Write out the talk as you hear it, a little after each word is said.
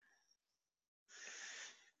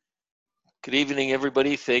Good evening,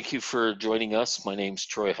 everybody. Thank you for joining us. My name's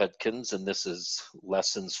Troy Hudkins, and this is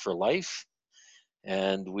Lessons for Life.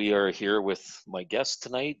 And we are here with my guest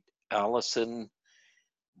tonight, Allison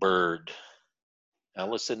Bird,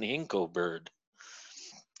 Allison Hinkle Bird.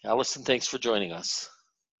 Allison, thanks for joining us.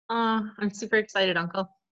 I'm super excited, Uncle.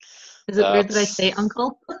 Is it weird that I say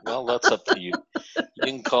Uncle? Well, that's up to you. You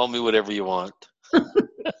can call me whatever you want.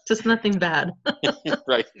 Just nothing bad.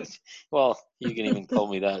 Right. Well, you can even call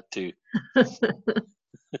me that too.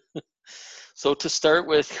 So to start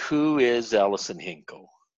with, who is Allison Hinkle?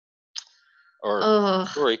 Or,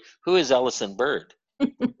 sorry, who is Allison Bird?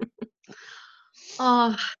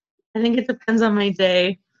 I think it depends on my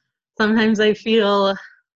day. Sometimes I feel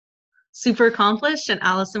super accomplished, and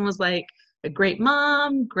Allison was like a great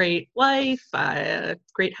mom, great wife, a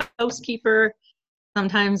great housekeeper.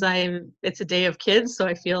 Sometimes it's a day of kids, so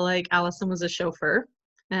I feel like Allison was a chauffeur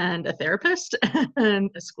and a therapist and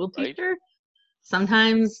a school teacher. Right.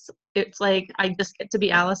 Sometimes it's like I just get to be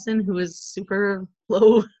Allison, who is super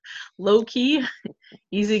low key,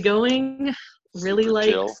 easygoing, really super likes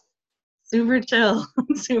chill. Super chill,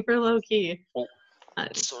 super low key. Oh,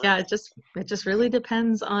 yeah, it just really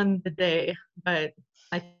depends on the day, but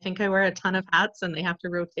I think I wear a ton of hats and they have to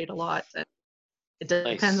rotate a lot. It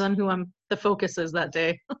depends on who the focus is that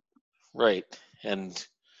day. Right. And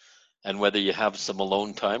whether you have some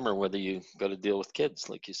alone time or whether you got to deal with kids,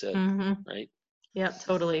 like you said, right? Yeah,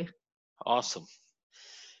 totally. Awesome.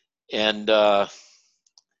 And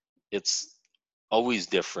it's always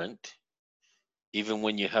different, even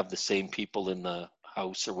when you have the same people in the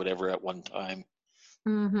house or whatever at one time.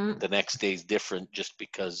 The next day is different just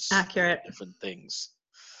because accurate different things.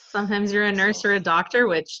 Sometimes you're a nurse or a doctor,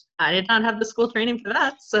 which I did not have the school training for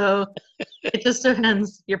that. So it just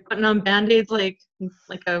depends. You're putting on band-aids like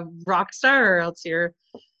a rock star, or else you're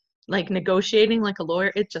like negotiating like a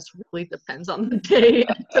lawyer. It just really depends on the day.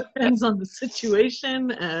 It depends on the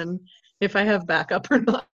situation and if I have backup or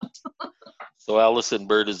not. So Allison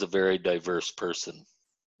Bird is a very diverse person.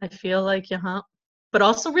 I feel like, but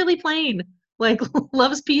also really plain. Like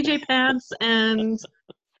loves PJ pants and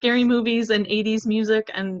scary movies and 80s music,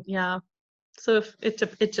 and so if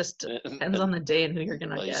it just depends on the day and who you're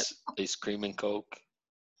gonna get. Ice cream and Coke.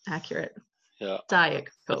 Accurate. Yeah. Diet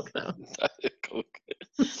Coke though. Diet Coke.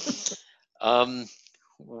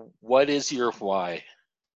 What is your why?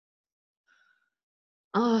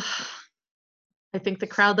 I think the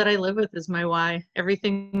crowd that I live with is my why.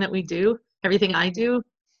 Everything that we do, everything I do,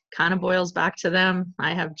 kind of boils back to them.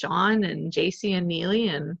 I have John and JC and Neely,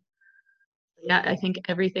 and I think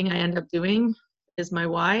everything I end up doing is my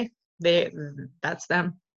why. That's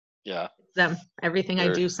them. Yeah. Them. Everything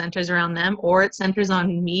I do centers around them, or it centers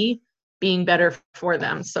on me being better for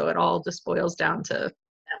them. So it all just boils down to them.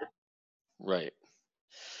 Right.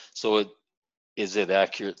 So is it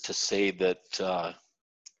accurate to say that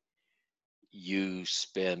you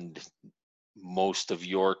spend most of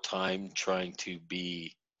your time trying to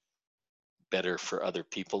be better for other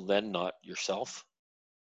people then, not yourself?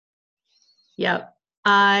 Yeah.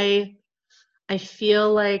 I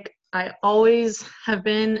feel like I always have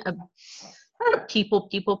been not a people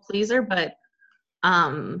pleaser, but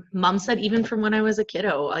mom said even from when I was a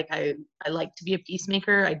kiddo, like I like to be a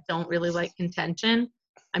peacemaker. I don't really like contention.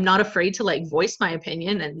 I'm not afraid to like voice my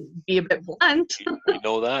opinion and be a bit blunt. We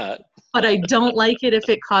know that. But I don't like it if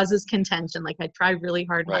it causes contention. Like I try really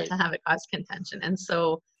hard not to have it cause contention. And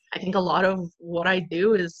so I think a lot of what I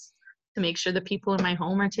do is to make sure the people in my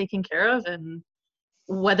home are taken care of, and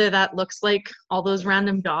whether that looks like all those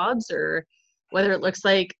random jobs or whether it looks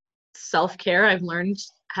like self-care. I've learned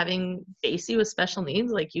having JC with special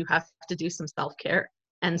needs, like you have to do some self-care.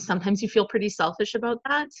 And sometimes you feel pretty selfish about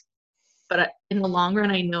that. But in the long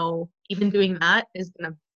run, I know even doing that is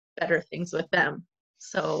going to better things with them.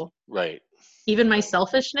 So even my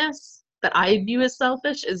selfishness that I view as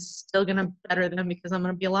selfish is still going to better them because I'm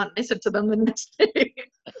going to be a lot nicer to them the next day.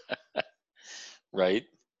 Right.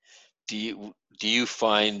 Do you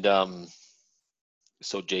find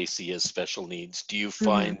so JC has special needs. Do you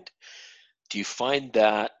find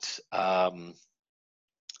that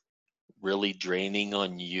really draining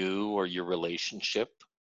on you or your relationship,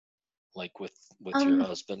 like with your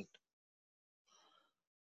husband?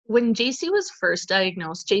 When JC was first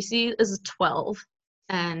diagnosed, JC is 12,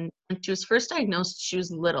 and when she was first diagnosed, she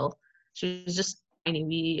was little. She was just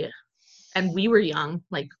tiny. We were young.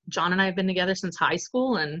 Like John and I have been together since high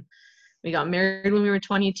school, and we got married when we were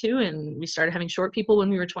 22, and we started having short people when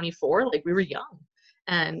we were 24. Like we were young.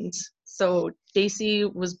 And so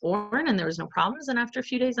JC was born and there was no problems. And after a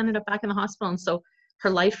few days, ended up back in the hospital. And so her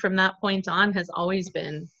life from that point on has always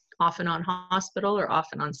been often on hospital or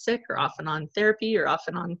often on sick or often on therapy or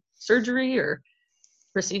often on surgery or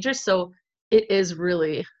procedures. So it is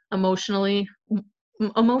really emotionally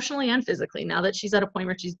and physically. Now that she's at a point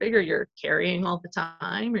where she's bigger, you're carrying all the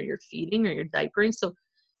time, or you're feeding, or you're diapering, so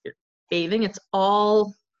you're bathing. It's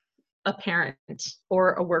all a parent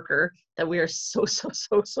or a worker that we are so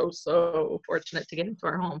fortunate to get into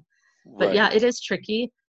our home. But Right. yeah, it is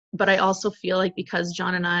tricky. But I also feel like because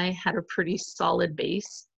John and I had a pretty solid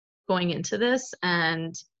base going into this,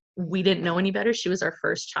 and we didn't know any better. She was our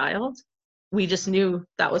first child. We just knew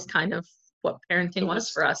that was kind of what parenting was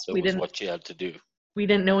for us. It was what you had to do. We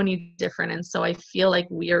didn't know any different. And so I feel like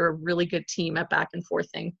we are a really good team at back and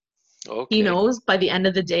forthing. Okay. He knows by the end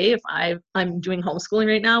of the day, if I'm doing homeschooling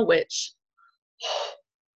right now, which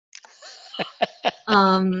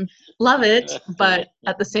love it, but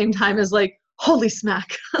at the same time is like, holy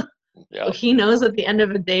smack. Yeah. So he knows at the end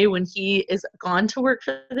of the day when he is gone to work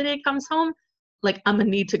for the day, comes home, like I'm gonna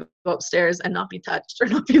need to go upstairs and not be touched or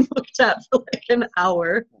not be looked at for like an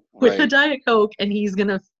hour with a Diet Coke, and he's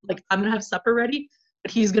gonna, like, I'm gonna have supper ready,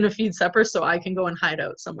 but he's gonna feed supper so I can go and hide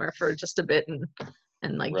out somewhere for just a bit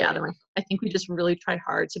and like gather. I think we just really try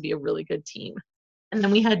hard to be a really good team. And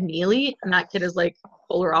then we had Neely, and that kid is like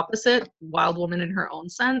polar opposite, wild woman in her own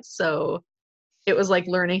sense. So it was like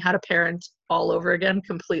learning how to parent all over again,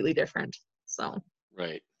 completely different. So.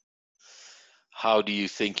 Right. How do you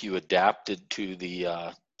think you adapted to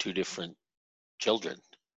the two different children?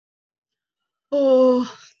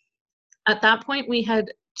 Oh, at that point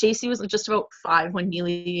JC was just about 5 when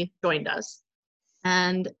Neely joined us.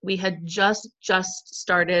 And we had just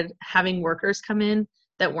started having workers come in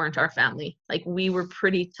that weren't our family. Like we were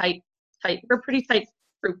pretty tight. We're a pretty tight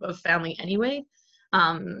group of family anyway.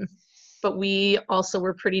 But we also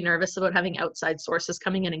were pretty nervous about having outside sources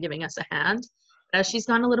coming in and giving us a hand. As she's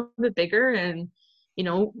gone a little bit bigger, and, you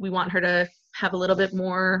know, we want her to have a little bit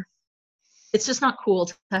more, it's just not cool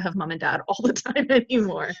to have mom and dad all the time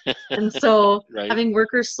anymore. And so having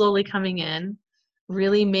workers slowly coming in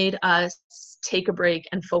really made us take a break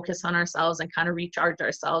and focus on ourselves and kind of recharge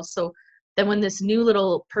ourselves. So then when this new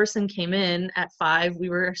little person came in at 5, we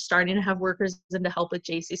were starting to have workers in to help with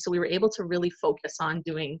JC. So we were able to really focus on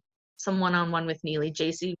doing some one-on-one with Neely.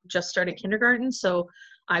 JC just started kindergarten, so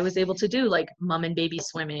I was able to do like mom and baby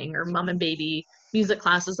swimming or mom and baby music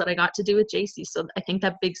classes that I got to do with JC. So I think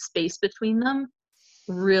that big space between them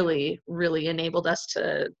really enabled us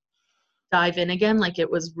to dive in again, like it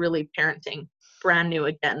was really parenting brand new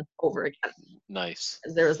again, over again. Nice.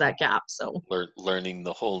 There was that gap. So learning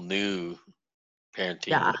the whole new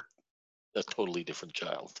parenting with a totally different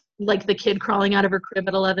child. Like the kid crawling out of her crib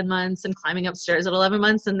at 11 months and climbing upstairs at 11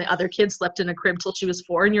 months, and the other kid slept in a crib till she was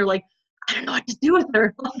 4, and you're like, I don't know what to do with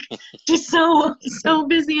her. Like, she's so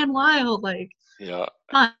busy and wild. Like, yeah,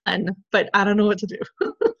 fun, but I don't know what to do.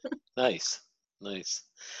 Nice.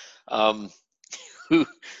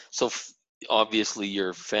 So obviously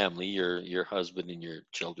your family, your husband and your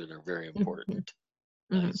children are very important.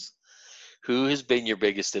 Mm-hmm. Nice. Who has been your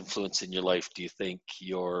biggest influence in your life, do you think?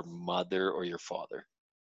 Your mother or your father?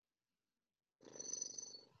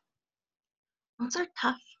 Those are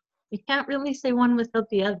tough. You can't really say one without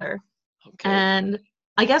the other. Okay. And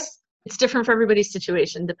I guess it's different for everybody's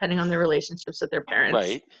situation depending on their relationships with their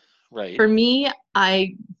parents. Right. For me,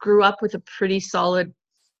 I grew up with a pretty solid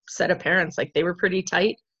set of parents. Like, they were pretty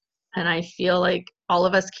tight. And I feel like all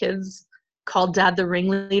of us kids called dad the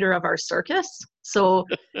ringleader of our circus. So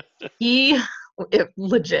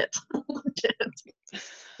legit.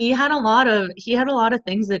 He had a lot of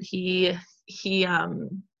things that he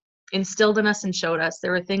instilled in us and showed us.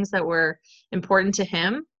 There were things that were important to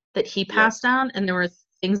him that he passed down, and there were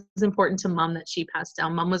things important to mom that she passed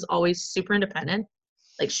down. Mom was always super independent.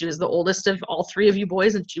 Like, she was the oldest of all 3 of you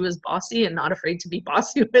boys, and she was bossy and not afraid to be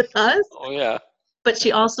bossy with us. Oh yeah. But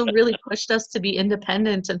she also really pushed us to be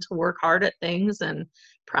independent and to work hard at things and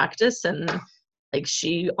practice. And like,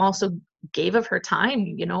 she also gave of her time.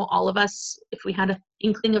 You know, all of us, if we had an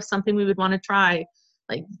inkling of something we would want to try,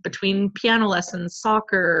 like between piano lessons,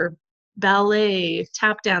 soccer, ballet,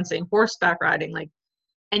 tap dancing, horseback riding, like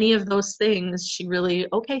any of those things, she really,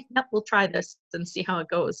 okay, yep, we'll try this and see how it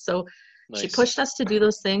goes. So she pushed us to do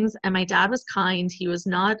those things. And my dad was kind. He was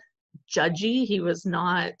not judgy. He was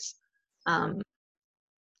not,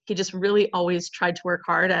 he just really always tried to work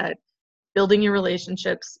hard at building your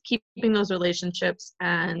relationships, keeping those relationships.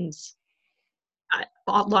 And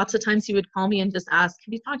lots of times he would call me and just ask,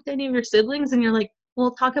 have you talked to any of your siblings? And you're like,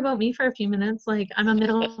 well, talk about me for a few minutes. Like, I'm a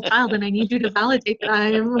middle child and I need you to validate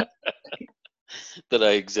that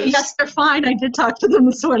I exist. Yes, they're fine. I did talk to them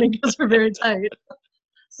this morning because we're very tight.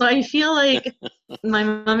 So I feel like my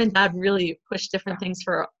mom and dad really pushed different things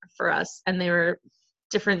for us, and they were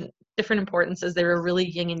different importances. They were really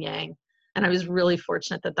yin and yang, and I was really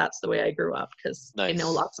fortunate that that's the way I grew up, because I know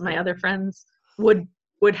Nice. lots of my other friends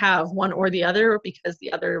would have one or the other because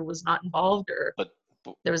the other was not involved, or But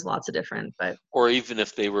there was lots of different. But or even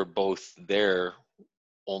if they were both there,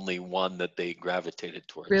 only one that they gravitated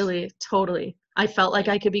towards. really, totally, I felt like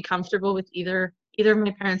Right. I could be comfortable with either of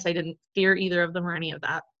my parents. I didn't fear either of them or any of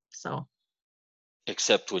that. So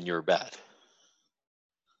Except when you were bad.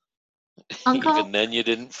 uncle, Even then you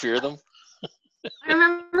didn't fear them? I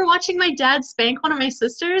remember watching my dad spank one of my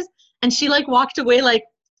sisters, and she like walked away like,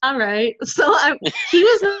 all right. So he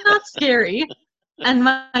was not scary. And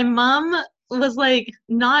my mom was like,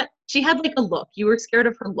 not, she had like a look. You were scared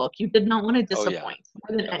of her look. You did not want to Oh yeah. disappoint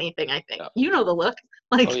more than Yeah. anything, I think. Yeah. You know the look.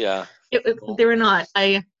 Oh Like, yeah. they were not.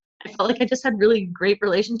 I felt like I just had really great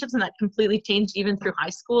relationships, and that completely changed even through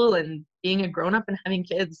high school and being a grown up and having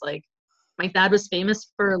kids. Like, my dad was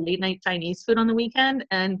famous for late night Chinese food on the weekend,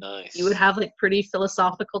 and you would Nice. have like pretty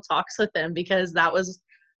philosophical talks with him, because that was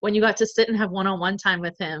when you got to sit and have one-on-one time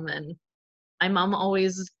with him. And my mom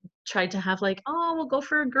always tried to have like, oh, we'll go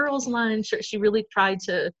for a girls' lunch. She really tried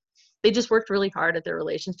to. They just worked really hard at their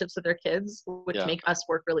relationships with their kids, which Yeah. make us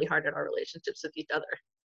work really hard at our relationships with each other.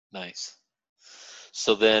 Nice.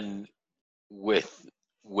 So then with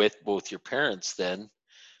both your parents then,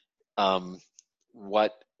 um,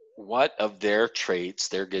 what of their traits,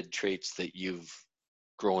 their good traits that you've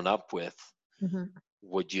grown up with, Mm-hmm.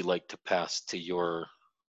 would you like to pass to your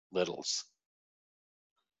littles?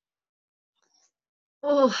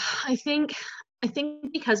 Oh, I think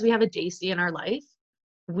because we have a JC in our life,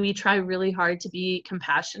 we try really hard to be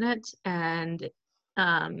compassionate and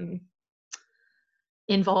um,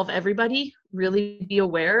 involve everybody. Really be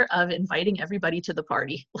aware of inviting everybody to the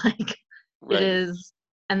party. Like, it Right. is,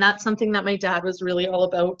 and that's something that my dad was really all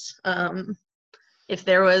about. If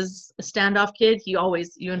there was a standoff kid, you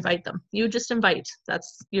invite them. You just invite.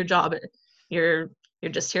 That's your job. You're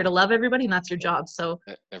you're just here to love everybody, and that's your job. So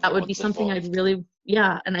that would be Everyone's something I'd involved. really,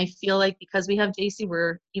 yeah. And I feel like because we have JC,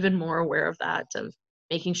 we're even more aware of that, of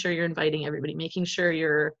making sure you're inviting everybody, making sure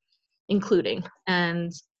you're including.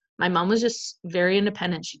 And my mom was just very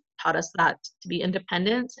independent. She taught us that, to be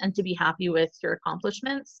independent and to be happy with your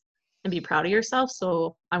accomplishments and be proud of yourself.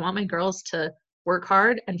 So I want my girls to work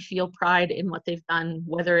hard and feel pride in what they've done,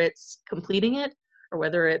 whether it's completing it or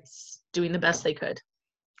whether it's doing the best they could.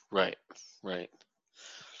 Right. Right.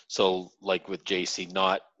 So like with JC,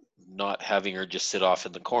 not having her just sit off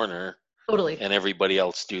in the corner Totally, and everybody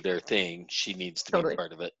else do their thing. She needs to be totally.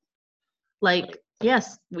 part of it. Like, Right.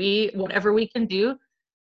 yes, whatever we can do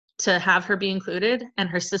to have her be included. And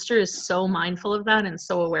her sister is so mindful of that and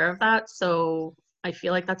so aware of that. So I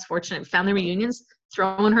feel like that's fortunate. Family reunions,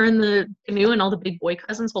 throwing her in the canoe and all the big boy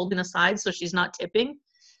cousins holding the side so she's not tipping.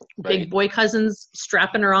 Right. Big boy cousins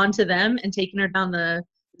strapping her onto them and taking her down the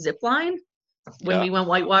zip line. When Yeah. we went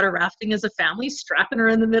whitewater rafting as a family, strapping her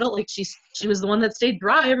in the middle, like she was the one that stayed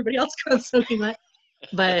dry. Everybody else got soaking wet.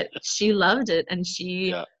 But she loved it, and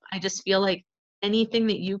Yeah. I just feel like anything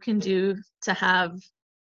that you can do to have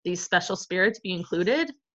these special spirits be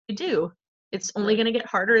included, you do. It's only Right. going to get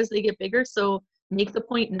harder as they get bigger. So make the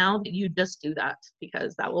point now that you just do that,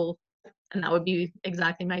 because that would be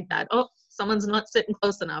exactly like that. Oh, someone's not sitting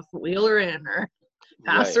close enough. Wheel her in or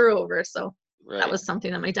pass Right. her over. So that Right. was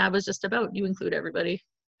something that my dad was just about. You include everybody.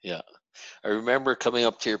 Yeah. I remember coming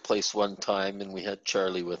up to your place one time and we had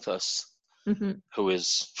Charlie with us, Hmm. who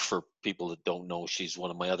is, for people that don't know, she's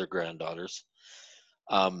one of my other granddaughters.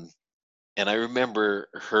 Um, and I remember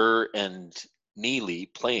her and Neely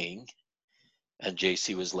playing, and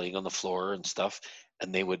JC was laying on the floor and stuff,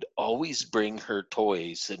 and they would always bring her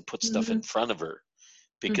toys and put stuff in Hmm. front of her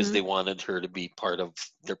because Hmm. they wanted her to be part of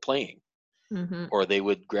their playing. Hmm. Or they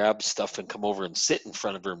would grab stuff and come over and sit in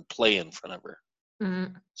front of her and play in front of her Hmm.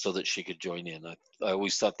 so that she could join in. I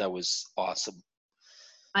always thought that was awesome.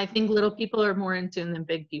 I think little people are more in tune than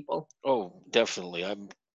big people. Oh, definitely. I'm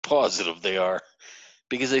positive they are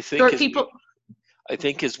because Short people. I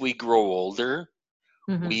think as we grow older,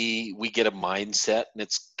 Hmm. we get a mindset, and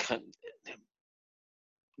it's kind,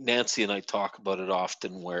 Nancy and I talk about it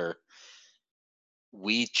often, where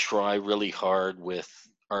we try really hard with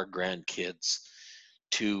our grandkids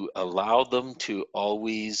to allow them to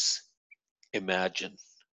always imagine.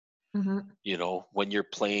 Hmm. When you're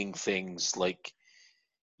playing things like,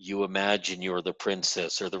 you imagine you're the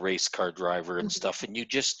princess or the race car driver and stuff, and you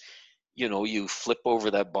just, you flip over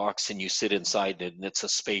that box and you sit inside it and it's a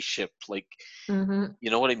spaceship, like, Hmm. you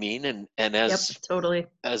know what I mean? And Yep, totally.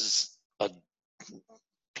 as a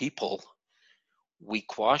people, we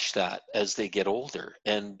quash that as they get older.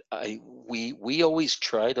 And we always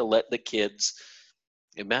try to let the kids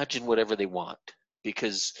imagine whatever they want,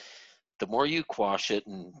 because the more you quash it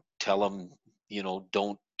and tell them,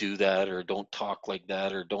 don't do that, or don't talk like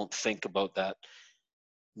that, or don't think about that,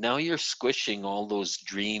 now you're squishing all those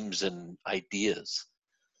dreams and ideas.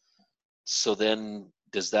 So then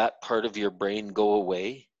does that part of your brain go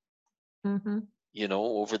away? Mm-hmm.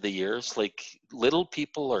 Over the years, like, little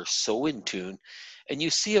people are so in tune, and you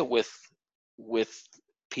see it with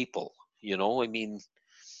people. I mean,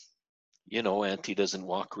 Auntie doesn't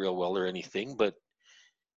walk real well or anything, but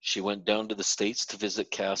she went down to the States to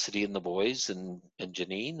visit Cassidy and the boys, and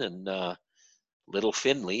Janine, and little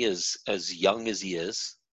Finley is as young as he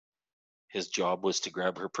is. His job was to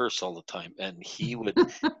grab her purse all the time, and he would,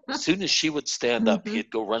 as soon as she would stand up, Mm-hmm. he'd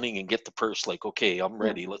go running and get the purse, like, okay, I'm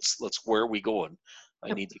ready. Let's where are we going?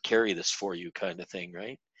 I need to carry this for you, kind of thing,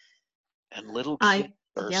 right? And little kids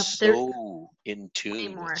are They're so in way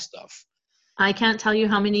tune with more. stuff. I can't tell you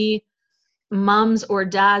how many moms or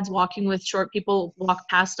dads walking with short people walk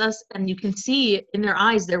past us, and you can see in their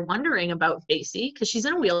eyes they're wondering about Basie, because she's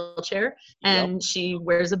in a wheelchair Yep. and she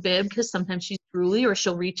wears a bib because sometimes she's drooly, or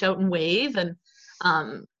she'll reach out and wave, and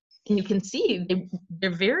you can see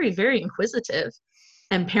they're very, very inquisitive,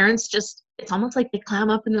 and parents just, it's almost like they clam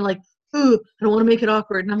up and they're like, ooh, I don't want to make it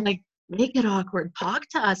awkward, and I'm like, make it awkward, talk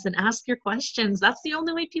to us and ask your questions. That's the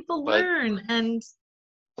only way people But learn, and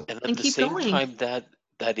at the keep same going. time,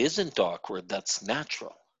 that isn't awkward. That's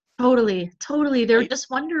natural, Totally. They're right? just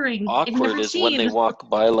wondering. They've Awkward never is when they seen. walk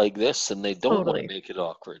by like this and they don't want to Totally. make it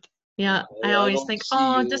awkward. Yeah. I I always don't think, see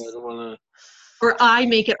oh, you. I just, don't want or I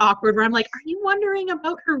make it awkward where I'm like, are you wondering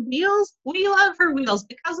about her wheels? We love her wheels.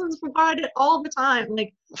 The cousins provide it all the time.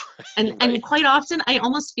 Like, to. and Right. quite often I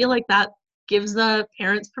almost feel like that gives the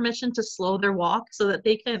parents permission to slow their walk so that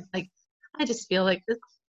they can, like, I just feel like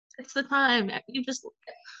it's the time.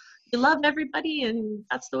 You love everybody, and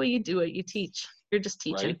that's the way you do it. You teach. You're just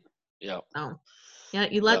teaching. Right. Yeah. Oh, yeah. Yeah.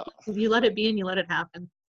 You let it be, and you let it happen.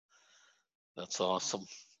 That's awesome.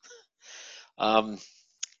 Um,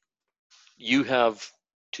 you have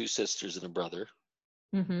two sisters and a brother.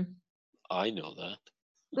 Mm-hmm. I know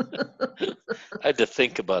that. I had to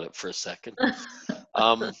think about it for a second.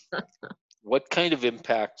 Um, what kind of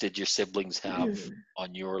impact did your siblings have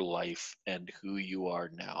on your life and who you are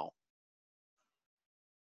now?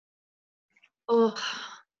 Oh,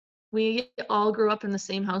 we all grew up in the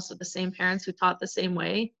same house with the same parents who taught the same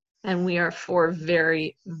way, and we are four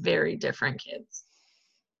very, very different kids.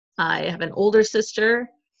 I have an older sister,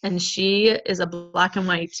 and she is a black and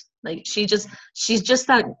white. Like, she's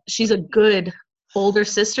a good older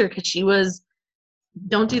sister, because she was,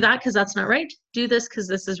 don't do that because that's not right. Do this because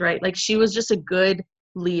this is right. Like, she was just a good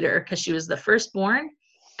leader because she was the firstborn,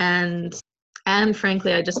 and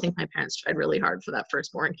frankly, I just think my parents tried really hard for that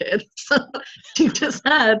firstborn kid. So she just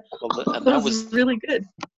had all And those really good.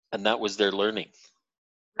 And that was their learning.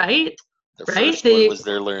 Right? The Right? first one was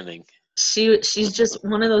their learning. She's just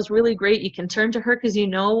one of those really great, you can turn to her because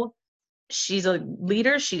she's a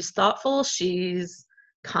leader, she's thoughtful, she's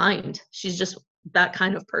kind. She's just that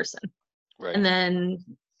kind of person. Right. And then,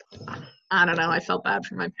 I don't know, I felt bad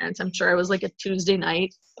for my parents. I'm sure I was like a Tuesday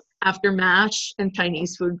night after MASH and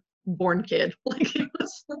Chinese food born kid. Like, it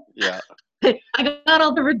was, yeah. I got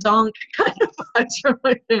all the redonk kind of vibes from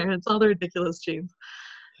my parents, all the ridiculous genes.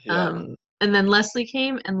 Yeah. And then Leslie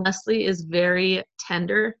came, and Leslie is very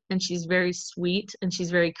tender, and she's very sweet, and she's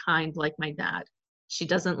very kind, like my dad. She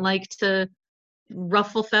doesn't like to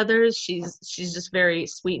ruffle feathers. She's just very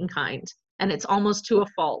sweet and kind, and it's almost to a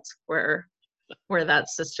fault where that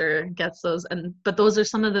sister gets those. But those are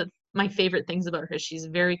some of my favorite things about her. She's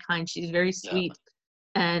very kind. She's very sweet,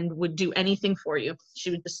 and would do anything for you.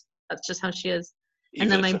 That's just how she is.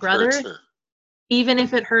 Even and then if my it brother, hurts her. Even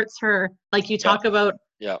if it hurts her, like you talk about.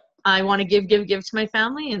 Yeah. I want to give to my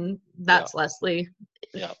family, and that's Leslie.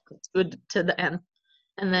 Yeah. It's good to the end.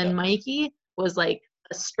 And then Mikey was like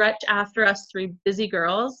a stretch after us three busy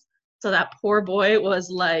girls. So that poor boy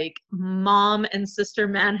was like mom and sister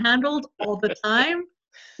manhandled all the time.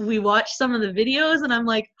 We watched some of the videos, and I'm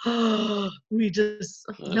like, oh,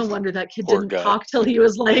 no wonder that kid didn't talk till he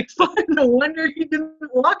was like 5. No wonder he didn't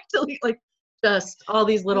walk till he, like, just all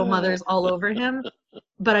these little mothers all over him.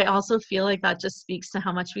 But I also feel like that just speaks to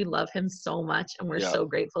how much we love him so much, and we're so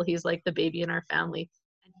grateful. He's like the baby in our family.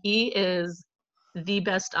 And he is the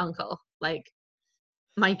best uncle. Like,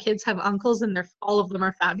 my kids have uncles, and all of them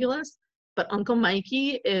are fabulous. But Uncle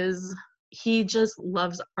Mikey he just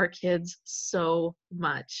loves our kids so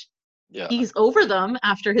much. Yeah. He's over them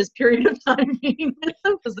after his period of time being with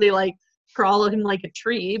them, because they like crawl him like a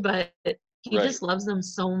tree, but he Right. just loves them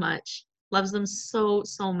so much, loves them so,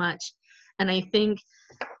 so much. And I think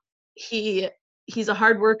he he's a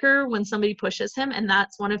hard worker when somebody pushes him, and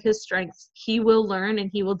that's one of his strengths. He will learn and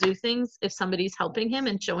he will do things if somebody's helping him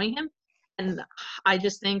and showing him. And I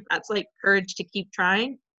just think that's like courage to keep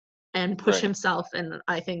trying and push Right. himself. And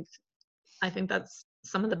I think that's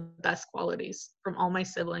some of the best qualities from all my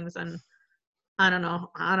siblings. And I don't know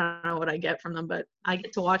what I get from them, but I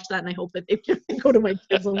get to watch that and I hope that they can go to my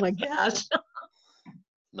kids. Oh my gosh.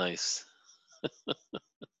 Nice.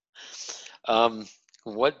 Um,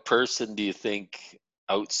 what person do you think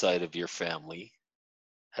outside of your family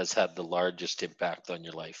has had the largest impact on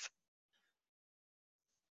your life?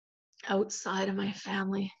 Outside of my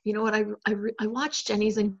family, you know what, I watched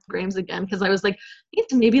Jenny's and Graham's again because I was like, I need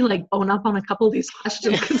to maybe like bone up on a couple of these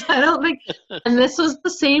questions because I don't think, and this was the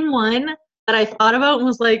same one that I thought about and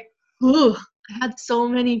was like, ooh, I had so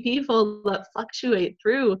many people that fluctuate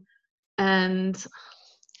through. And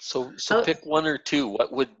So oh, pick one or two.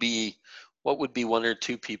 What would be one or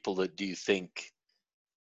two people that do you think,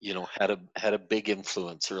 had a big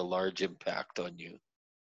influence or a large impact on you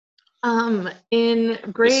in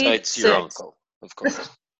grade besides your 6, uncle, of course?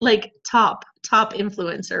 like top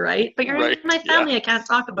influencer, right? But you're in Right. my Yeah. family, I can't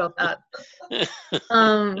talk about that.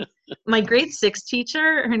 um my grade 6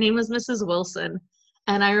 teacher, her name was Mrs. Wilson,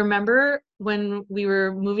 and I remember when we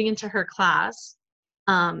were moving into her class,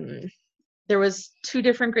 um there was two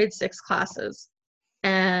different grade 6 classes,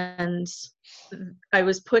 and I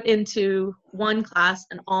was put into one class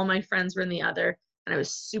and all my friends were in the other, and I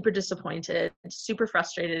was super disappointed, super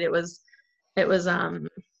frustrated. It was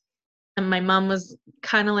and my mom was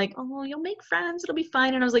kind of like, oh, you'll make friends, it'll be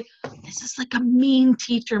fine. And I was like, this is like a mean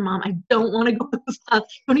teacher, Mom. I don't want to go to this class. I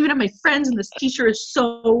don't even have my friends, and this teacher is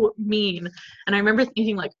so mean. And I remember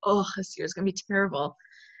thinking like, oh, this year's gonna be terrible.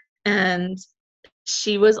 And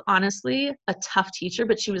she was honestly a tough teacher,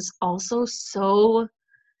 but she was also so,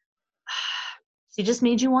 she just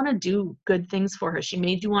made you want to do good things for her. She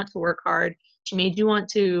made you want to work hard. She made you want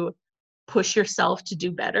to push yourself to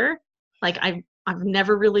do better. Like I've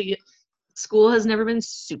never really, school has never been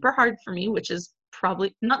super hard for me, which is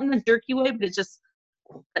probably not in a jerky way, but it's just,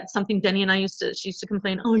 that's something Denny and I she used to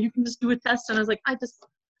complain, oh, you can just do a test. And I was like, I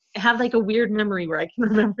have like a weird memory where I can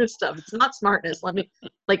remember stuff. It's not smartness.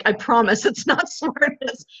 Like, I promise it's not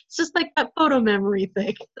smartness. It's just like that photo memory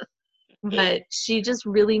thing. But she just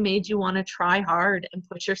really made you want to try hard and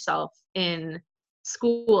push yourself in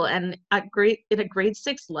school. And at a grade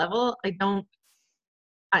 6 level,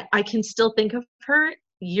 I can still think of her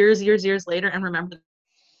years later and remember the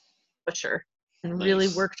pusher and really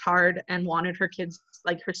Nice. worked hard and wanted her kids,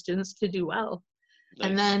 like her students, to do well.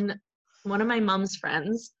 And Nice. then one of my mom's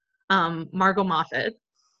friends, Margot Moffat,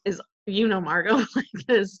 is, Margot, like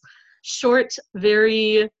this short,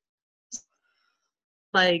 very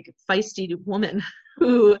like feisty woman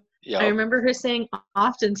who I Yeah. remember her saying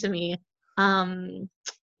often to me,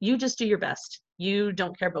 you just do your best. You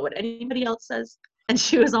don't care about what anybody else says. And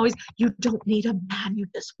she was always, you don't need a man, you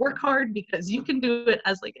just work hard because you can do it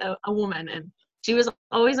as like a woman. And she was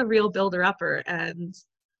always a real builder upper. And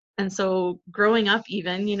so growing up,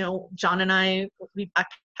 even, John and I, we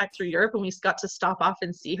backpacked through Europe and we got to stop off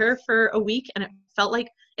and see her for a week. And it felt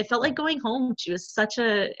like going home. She was such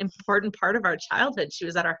an important part of our childhood. She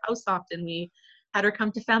was at our house often. We had her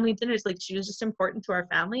come to family dinners. Like, she was just important to our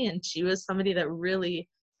family. And she was somebody that really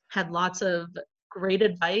had lots of great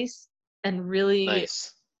advice and really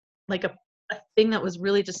Nice. like a thing that was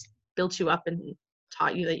really just built you up and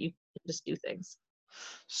taught you that you can just do things.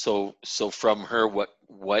 So from her, what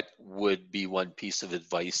would be one piece of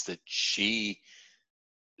advice that she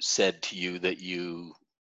said to you that you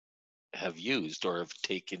have used or have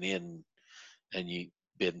taken in and you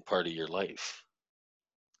been part of your life?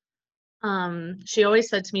 She always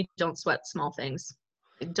said to me, don't sweat small things.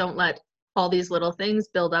 Don't let all these little things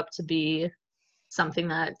build up to be something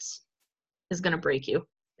that is going to break you.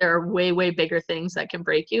 There are way, way bigger things that can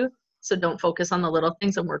break you. So don't focus on the little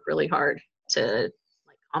things and work really hard to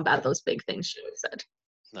like combat those big things, she always said.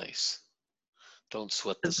 Nice. Don't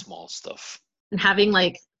sweat the small stuff. And having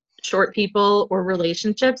like short people or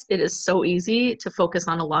relationships, it is so easy to focus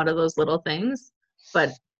on a lot of those little things.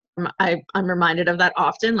 But I'm reminded of that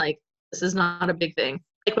often. Like, this is not a big thing.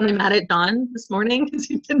 Like when I'm mad at Don this morning because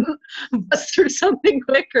he didn't bust through something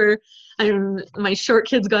quick, or my short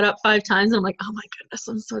kids got up 5 times. And I'm like, oh my goodness,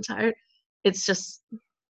 I'm so tired. It's just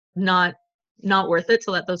not worth it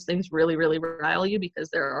to let those things really, really rile you,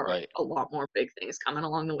 because there are Right. a lot more big things coming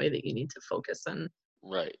along the way that you need to focus and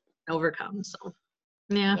Right. overcome. So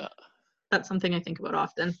yeah, Yeah. that's something I think about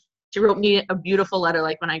often. She wrote me a beautiful letter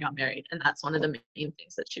like when I got married, and that's one of the main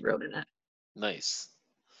things that she wrote in it. Nice.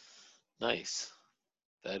 Nice.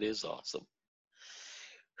 That is awesome.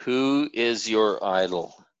 Who is your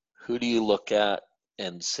idol? Who do you look at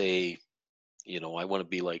and say, I want to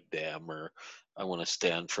be like them, or I want to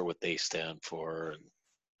stand for what they stand for, and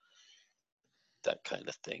that kind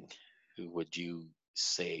of thing? Who would you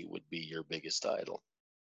say would be your biggest idol?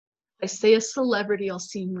 If I say a celebrity, I'll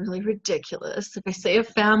seem really ridiculous. If I say a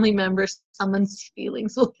family member, someone's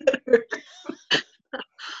feelings will get hurt.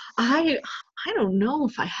 I I don't know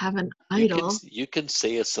if I have an idol. You can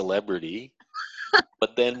say a celebrity,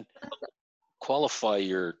 but then qualify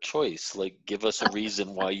your choice. Like, give us a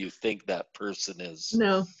reason why you think that person is.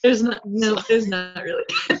 No, there's not. No, there's not really.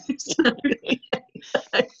 There's not really.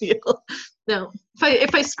 I feel no.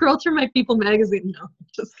 If I scroll through my People magazine, no,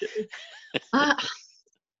 just kidding.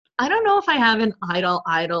 I don't know if I have an idol.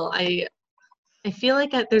 I feel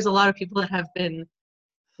like there's a lot of people that have been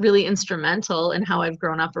really instrumental in how I've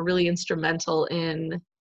grown up, or really instrumental in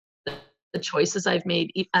the choices I've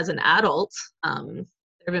made as an adult. There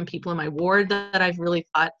have been people in my ward that I've really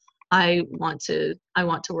thought I want to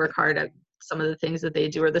work hard at some of the things that they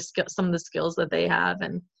do, or some of the skills that they have.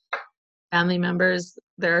 And family members,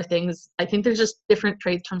 there are things, I think there's just different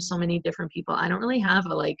traits from so many different people. I don't really have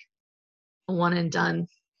a one and done.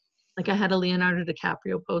 Like, I had a Leonardo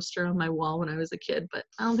DiCaprio poster on my wall when I was a kid, but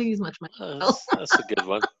I don't think he's much my idol. That's a good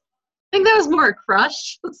one. I think that was more a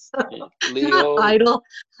crush. So Leo.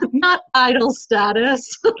 not idol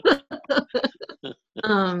status.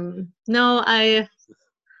 No, I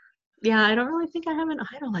don't really think I have an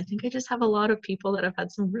idol. I think I just have a lot of people that have had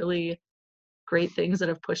some really great things that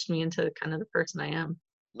have pushed me into kind of the person I am.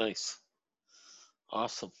 Nice.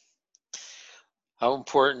 Awesome. How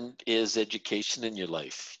important is education in your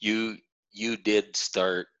life? You did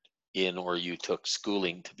start or you took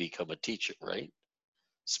schooling to become a teacher, right?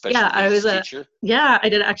 I was a teacher? Yeah, I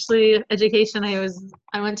did actually education.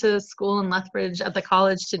 I went to school in Lethbridge at the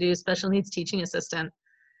college to do special needs teaching assistant.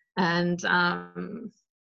 And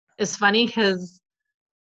it's funny because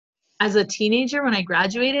as a teenager, when I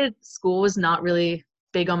graduated, school was not really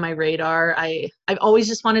big on my radar. I've always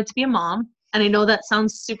just wanted to be a mom. And I know that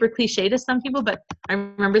sounds super cliche to some people, but I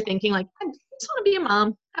remember thinking, like, I just want to be a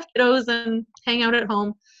mom, have kiddos, and hang out at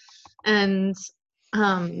home. And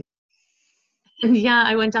yeah,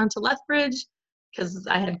 I went down to Lethbridge because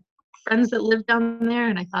I had friends that lived down there,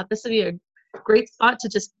 and I thought this would be a great spot to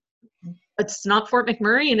just, it's not Fort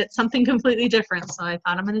McMurray, and it's something completely different. So I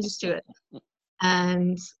thought, I'm going to just do it.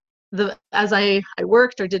 And as I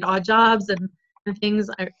worked or did odd jobs and things,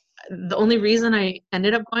 the only reason I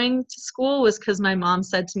ended up going to school was because my mom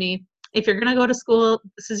said to me, if you're going to go to school,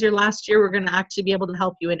 this is your last year, we're going to actually be able to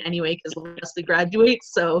help you in any way because Leslie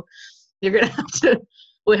graduates. So you're going to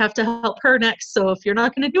we have to help her next. So if you're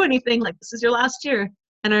not going to do anything, like, this is your last year.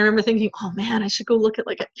 And I remember thinking, oh man, I should go look at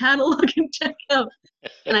like a catalog and check out.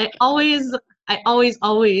 And I always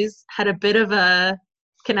had a bit of a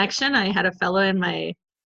connection. I had a fellow in my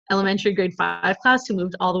elementary grade 5 class who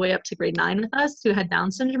moved all the way up to grade 9 with us, who had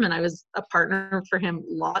Down syndrome, and I was a partner for him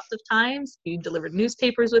lots of times. He delivered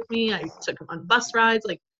newspapers with me. I took him on bus rides.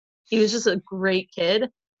 Like, he was just a great kid,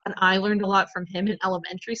 and I learned a lot from him in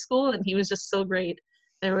elementary school, and he was just so great.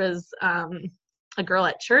 There was a girl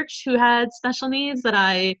at church who had special needs that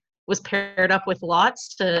I was paired up with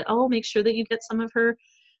lots to, make sure that you get some of her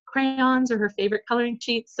crayons or her favorite coloring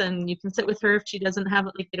sheets, and you can sit with her if she doesn't have,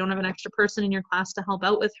 like, they don't have an extra person in your class to help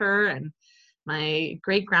out with her. And my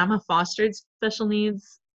great grandma fostered special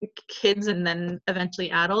needs kids and then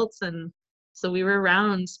eventually adults, and so we were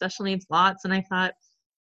around special needs lots, and I thought,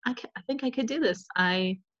 I think I could do this.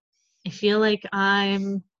 I feel like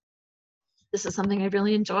this is something I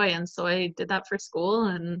really enjoy. And so I did that for school,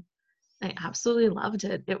 and I absolutely loved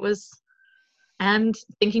it. And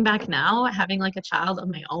thinking back now, having like a child of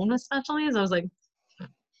my own with special needs, I was like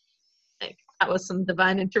that was some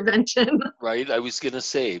divine intervention. Right. I was going to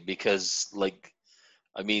say, because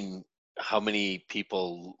how many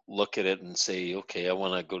people look at it and say, okay, I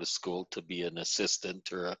want to go to school to be an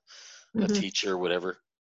assistant or a teacher or whatever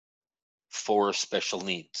for special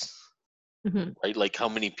needs. Right? Like, how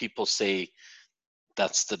many people say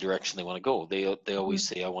that's the direction they want to go? They always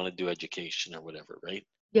say, I want to do education or whatever, right?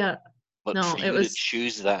 Yeah. But for you to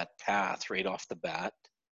choose that path right off the bat.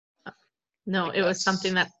 No, it was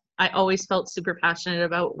something that I always felt super passionate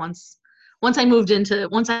about once I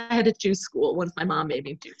had to choose school, once my mom made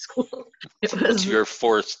me do school. Once you're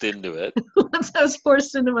forced into it. Once I was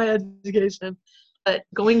forced into my education. But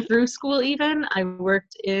going through school, even, I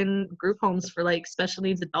worked in group homes for like special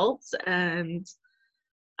needs adults, and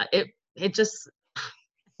it just, I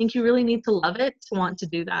think you really need to love it to want to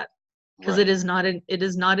do that. because it is not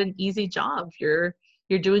an easy job. You're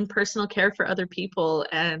doing personal care for other people,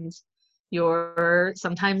 and you're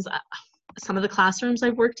sometimes some of the classrooms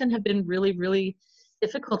I've worked in have been really, really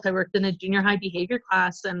difficult. I worked in a junior high behavior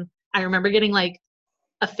class, and I remember getting like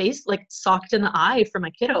a face like socked in the eye from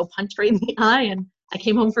a kiddo, punched right in the eye. And I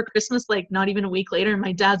came home for Christmas like not even a week later, and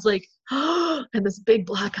my dad's like, oh, and this big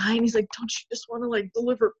black eye, and he's like, don't you just want to like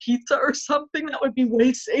deliver pizza or something? That would be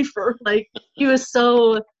way safer. Like, he was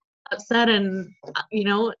so upset. And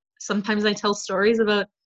sometimes I tell stories about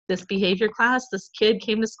this behavior class. This kid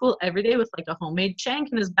came to school every day with like a homemade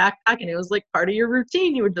shank in his backpack, and it was like part of your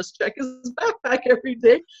routine. You would just check his backpack every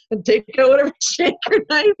day and take out whatever shank or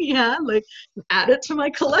knife he had, like add it to my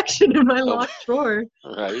collection in my locked drawer.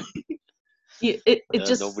 Right. It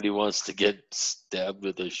just, nobody wants to get stabbed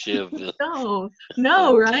with a shiv.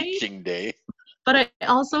 no, right? Teaching day. But I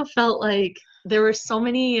also felt like there were so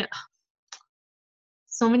many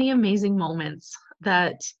amazing moments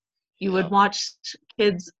that you would watch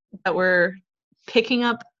kids that were picking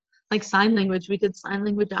up like sign language. We did sign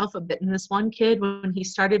language alphabet, and this one kid, when he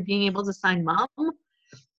started being able to sign mom,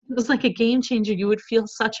 it was like a game changer. You would feel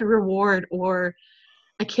such a reward. Or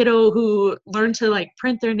a kiddo who learned to like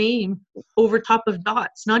print their name over top of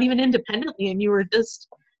dots, not even independently, and you were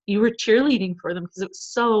cheerleading for them because it was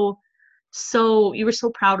so you were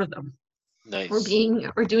so proud of them. Nice.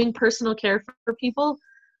 Or doing personal care for people.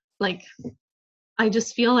 Like, I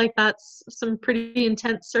just feel like that's some pretty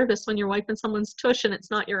intense service when you're wiping someone's tush and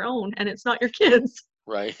it's not your own and it's not your kids.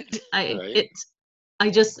 Right. I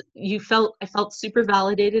felt super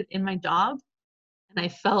validated in my job, and I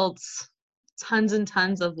felt tons and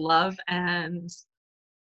tons of love and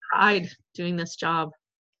pride doing this job.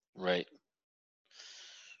 Right.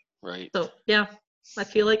 So yeah, I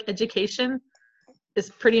feel like education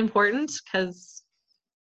is pretty important, because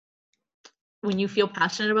when you feel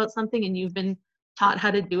passionate about something and you've been taught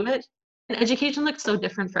how to do it, and education looks so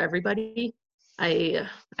different for everybody. I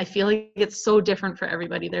feel like it's so different for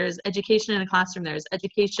everybody. There's education in a classroom, there's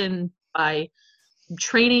education by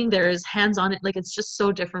training, there's hands-on. Like, it's just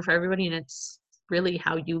so different for everybody, and it's really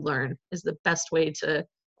how you learn is the best way to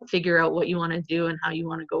figure out what you want to do and how you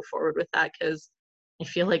want to go forward with that, because I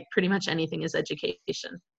feel like pretty much anything is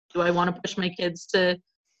education. Do I want to push my kids to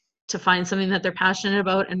find something that they're passionate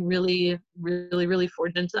about and really, really, really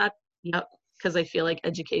forge into that? Yep, because I feel like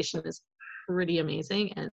education is pretty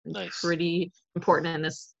amazing and pretty important in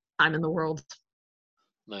this time in the world.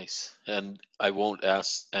 Nice. And I won't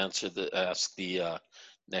ask the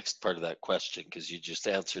next part of that question, because you just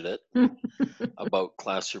answered it about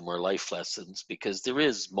classroom or life lessons, because there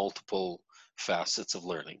is multiple facets of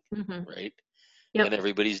learning, right? Yep. And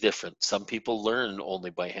everybody's different. Some people learn only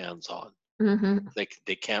by hands-on.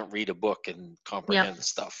 They can't read a book and comprehend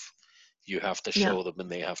stuff. You have to show them, and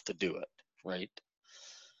they have to do it, right?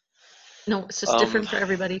 No, it's just different for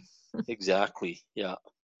everybody. Exactly. Yeah.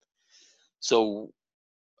 So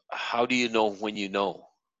how do you know when you know?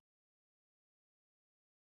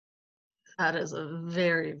 That is a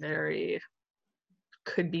very, very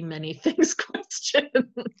could be many things question.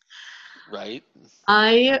 Right.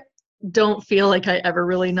 I don't feel like I ever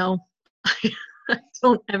really know. I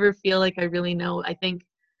don't ever feel like I really know. I think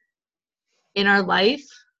in our life,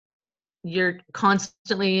 you're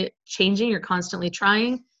constantly changing, you're constantly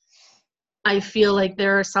trying. I feel like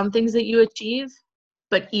there are some things that you achieve,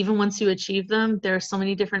 but even once you achieve them, there are so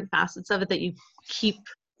many different facets of it that you keep,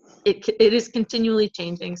 it is continually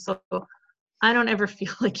changing. So I don't ever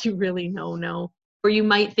feel like you really know. Or you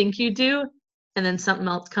might think you do, and then something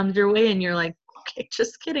else comes your way and you're like, okay,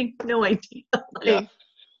 just kidding, no idea. Like,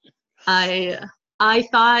 I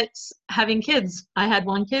thought having kids, I had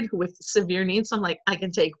one kid with severe needs, so I'm like, I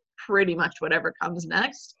can take pretty much whatever comes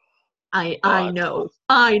next. I know.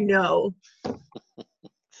 And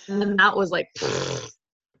then that was like,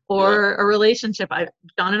 or a relationship.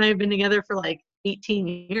 John and I have been together for like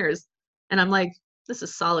 18 years, and I'm like, this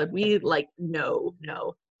is solid. We like, no.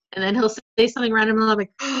 And then he'll say something random, and I'm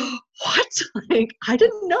like, what? Like, I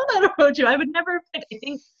didn't know that about you. I would never. I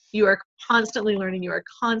think you are constantly learning. You are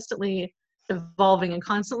constantly evolving and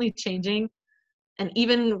constantly changing. And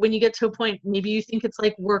even when you get to a point, maybe you think it's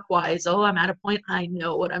like work-wise, oh, I'm at a point, I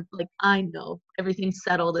know what I'm like, I know everything's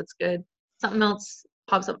settled, it's good. Something else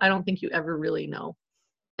pops up, I don't think you ever really know.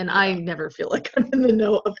 And I never feel like I'm in the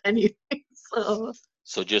know of anything.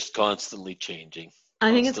 So just constantly changing.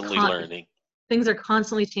 I think it's learning. Things are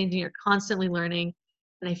constantly changing, you're constantly learning.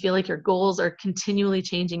 And I feel like your goals are continually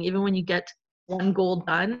changing. Even when you get one goal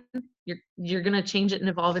done, you're gonna change it and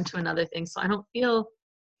evolve into another thing. So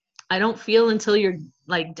I don't feel until you're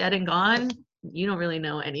like dead and gone, you don't really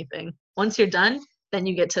know anything. Once you're done, then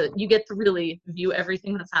you get to really view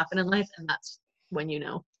everything that's happened in life, and that's when you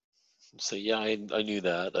know. So yeah, I knew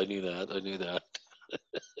that.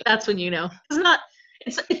 That's when you know.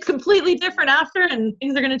 It's completely different after, and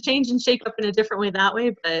things are going to change and shake up in a different way that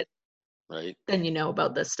way, but Right. then you know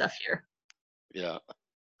about this stuff here. Yeah.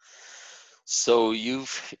 So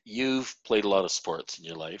you've played a lot of sports in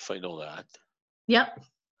your life. I know that. Yep.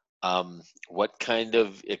 What kind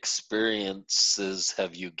of experiences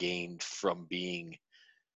have you gained from being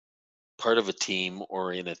part of a team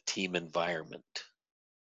or in a team environment?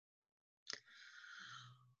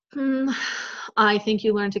 I think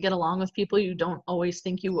you learn to get along with people you don't always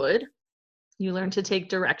think you would. You learn to take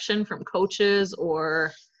direction from coaches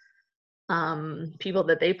or people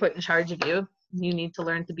that they put in charge of you. You need to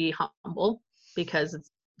learn to be humble because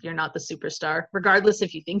you're not the superstar. Regardless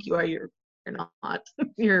if you think you are, you're not.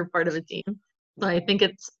 You're part of a team. So I think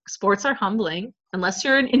sports are humbling unless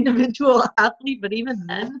you're an individual athlete, but even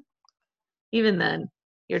then,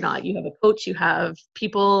 you're not. You have a coach, you have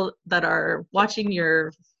people that are watching,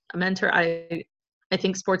 you're a mentor. I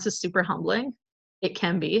think sports is super humbling. It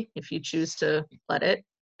can be if you choose to let it.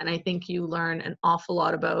 And I think you learn an awful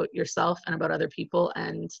lot about yourself and about other people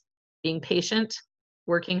and being patient,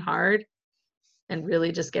 working hard, and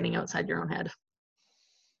really just getting outside your own head.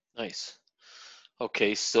 Nice.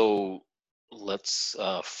 Okay, so let's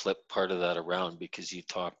flip part of that around because you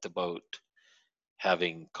talked about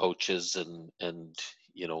having coaches and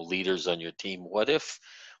leaders on your team. What if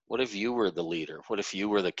you were the leader? What if you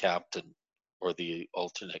were the captain or the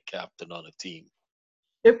alternate captain on a team?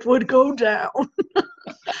 It would go down.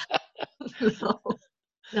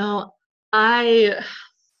 No,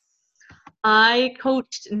 I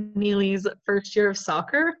coached Neely's first year of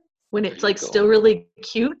soccer when it's like still really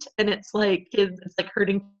cute and it's like kids, it's like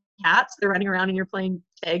herding cats. They're running around and you're playing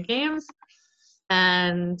tag games.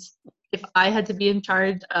 And if I had to be in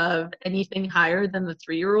charge of anything higher than the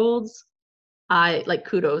 3-year-olds, I like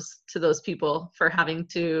kudos to those people for having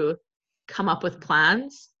to come up with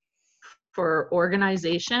plans for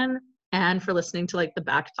organization and for listening to like the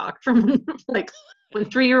back talk from like when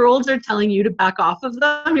 3-year-olds are telling you to back off of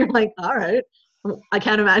them, you're like, all right. I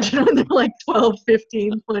can't imagine when they're like 12,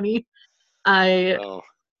 15, 20.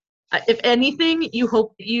 If anything, you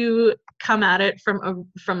hope that you come at it from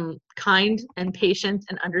kind and patient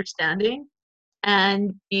and understanding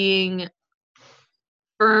and being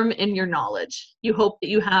firm in your knowledge. You hope that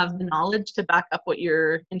you have the knowledge to back up what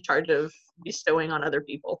you're in charge of bestowing on other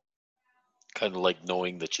people. Kind of like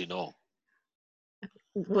knowing that you know.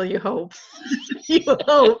 Well, you hope. You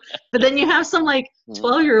hope. But then you have some like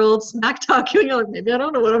 12-year-olds smack talking. You're like, maybe I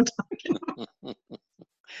don't know what I'm talking about.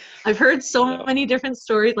 I've heard so many different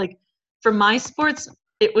stories. Like for my sports,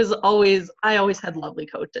 I always had lovely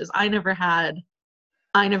coaches. I never had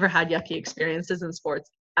yucky experiences in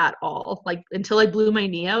sports at all. Like until I blew my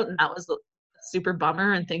knee out, and that was a super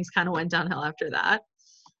bummer, and things kind of went downhill after that.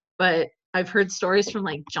 But I've heard stories from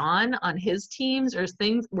like John on his teams or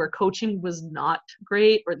things where coaching was not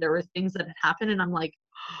great or there were things that had happened and I'm like,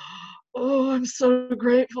 oh, I'm so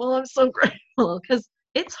grateful. I'm so grateful because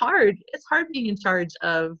it's hard. It's hard being in charge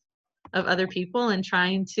of other people and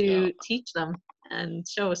trying to teach them and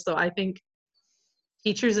show. So I think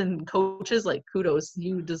teachers and coaches, like kudos,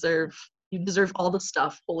 you deserve all the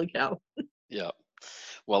stuff. Holy cow. Yeah.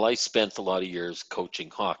 Well, I spent a lot of years coaching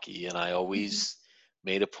hockey and I always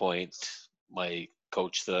made a point, my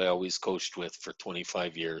coach that I always coached with for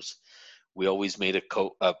 25 years, we always made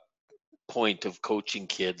a point of coaching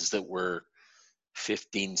kids that were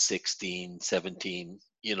 15, 16, 17,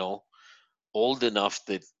 old enough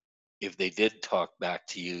that if they did talk back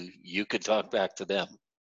to you, you could talk back to them.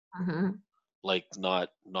 Like not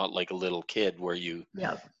like a little kid where you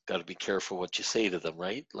got to be careful what you say to them,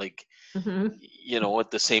 right? Like, at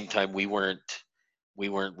the same time, we weren't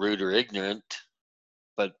rude or ignorant,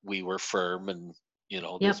 but we were firm and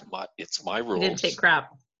it's my rules. You didn't take crap.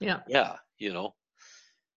 Yeah,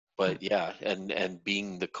 but and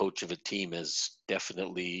being the coach of a team is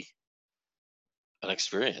definitely an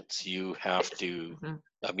experience. You have to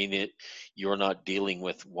I mean you're not dealing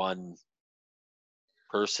with one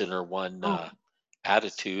person or one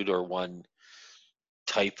attitude or one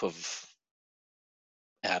type of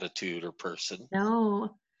attitude or person.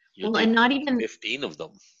 No. You're and not even 15 of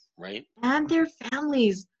them, right? And their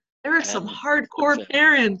families. There are some hardcore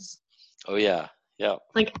parents. Oh yeah. Yeah.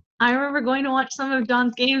 Like I remember going to watch some of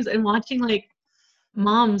John's games and watching like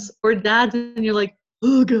moms or dads and you're like,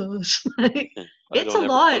 oh gosh. Like, it's a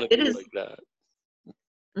lot. It is like that.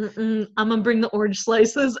 I'm gonna bring the orange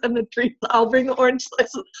slices and the treats. I'll bring the orange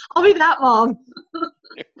slices. I'll be that mom.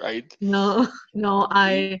 Right. No,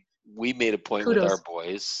 we made a point with our Kudos.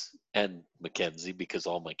 boys and Mackenzie, because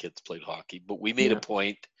all my kids played hockey, but we made a Yeah.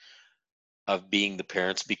 point of being the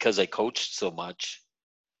parents because I coached so much.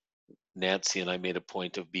 Nancy and I made a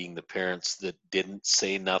point of being the parents that didn't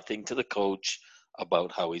say nothing to the coach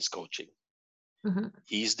about how he's coaching. Mm-hmm.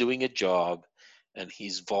 He's doing a job and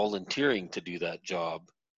he's volunteering to do that job.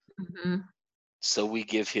 Mm-hmm. So we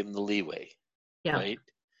give him the leeway, Yeah. right?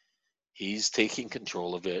 He's taking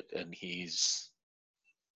control of it and he's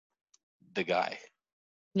the guy.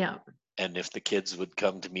 Yeah. And if the kids would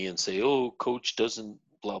come to me and say, oh, coach doesn't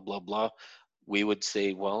blah, blah, blah, we would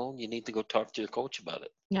say, well, you need to go talk to your coach about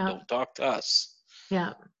it. Yeah. Don't talk to us.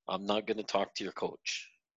 Yeah. I'm not going to talk to your coach.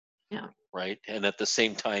 Yeah. Right. And at the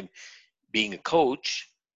same time, being a coach,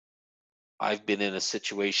 I've been in a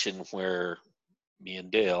situation where me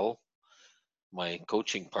and Dale, my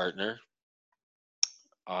coaching partner,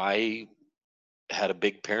 I had a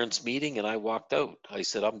big parents meeting and I walked out. I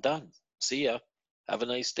said, I'm done. See ya. Have a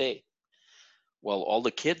nice day. Well, all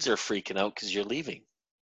the kids are freaking out because you're leaving,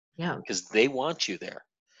 Yeah. because they want you there.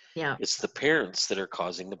 Yeah. It's the parents that are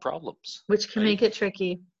causing the problems. Which can right? make it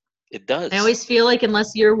tricky. It does. I always feel like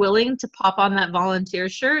unless you're willing to pop on that volunteer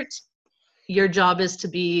shirt, your job is to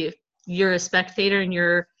be, you're a spectator and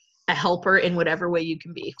you're a helper in whatever way you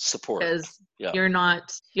can be. Support. Because Yeah. you're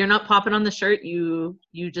not popping on the shirt. You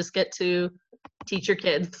just get to teach your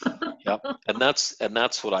kids. Yep. And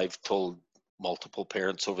that's what I've told multiple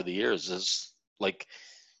parents over the years is like,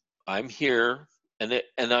 I'm here and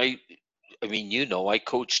I mean, I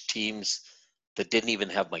coached teams that didn't even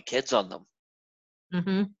have my kids on them.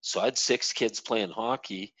 Mm-hmm. So I had 6 kids playing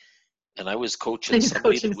hockey and I was coaching And you're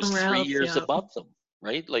somebody coaching that was somewhere 3 else. years Yeah. above them,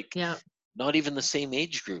 right? Like Yeah. not even the same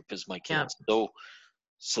age group as my Yeah. kids.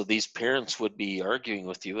 So these parents would be arguing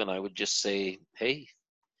with you and I would just say, hey,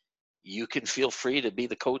 you can feel free to be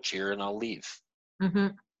the coach here and I'll leave.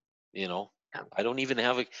 Mm-hmm. Yeah. Yeah. I don't even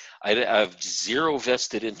I have zero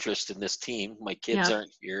vested interest in this team. My kids Yeah.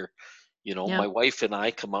 aren't here. Yeah. My wife and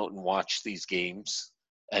I come out and watch these games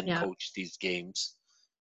and Yeah. coach these games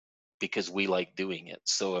because we like doing it.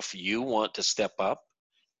 So if you want to step up,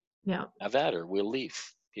 Yeah. have at her. We'll leave.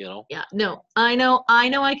 Yeah. No, I know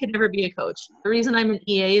I could never be a coach. The reason I'm an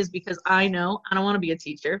EA is because I know I don't want to be a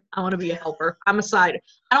teacher. I want to be a helper. I'm a side.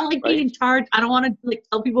 I don't like being in charge. I don't want to like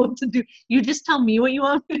tell people what to do. You just tell me what you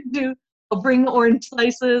want me to do. I'll bring the orange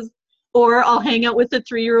slices, or I'll hang out with the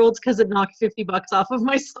 3-year-olds because it knocked $50 off of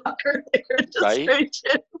my soccer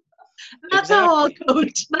registration. That's exactly. how I'll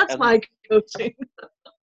coach. That's my coaching.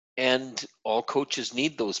 And all coaches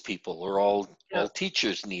need those people, or all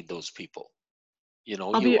teachers need those people.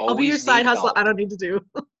 I'll be your side hustle. Help. I don't need to do.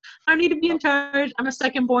 I don't need to be in charge. I'm a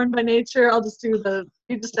second born by nature. I'll just do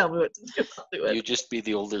you just tell me what to do. I'll do it. You just be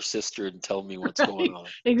the older sister and tell me what's going on.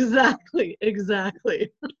 Exactly.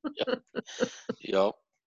 Yep.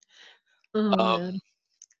 Oh, man.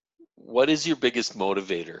 What is your biggest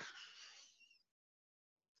motivator?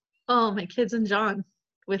 Oh, my kids and John,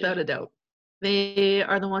 without a doubt. They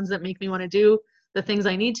are the ones that make me want to do the things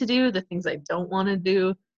I need to do, the things I don't want to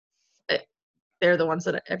do. They're the ones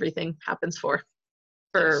that everything happens for.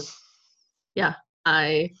 Yeah,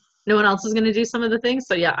 no one else is going to do some of the things,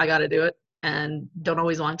 so yeah, I got to do it, and don't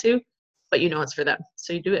always want to, but it's for them,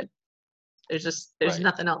 so you do it. There's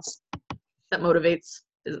nothing else that motivates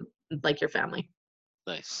like your family.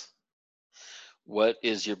 Nice. What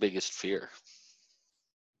is your biggest fear?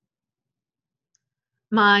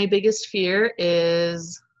 My biggest fear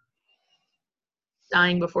is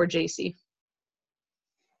dying before JC.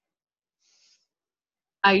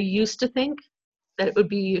 I used to think that it would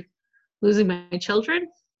be losing my children,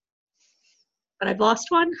 but I've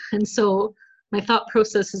lost one, and so my thought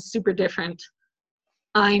process is super different.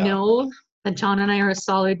 I know that John and I are a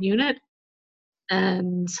solid unit,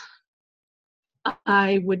 and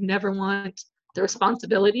I would never want the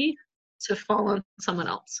responsibility to fall on someone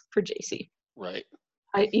else for JC. Right.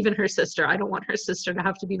 Even her sister, I don't want her sister to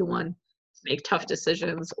have to be the one to make tough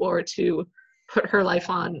decisions or to put her life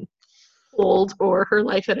on hold or her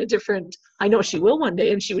life at a different, I know she will one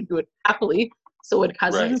day and she would do it happily. So would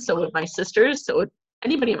cousins, so would my sisters, so would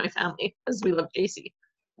anybody in my family, because we love JC.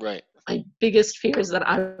 Right. My biggest fear is that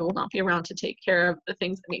I will not be around to take care of the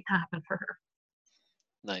things that need to happen for her.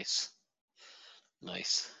 Nice.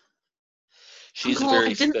 She's a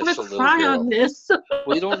very special little girl. I didn't want to cry on this.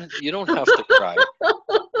 Well, you don't have to cry.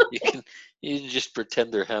 You can just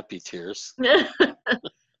pretend they're happy tears.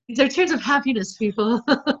 These are tears of happiness, people.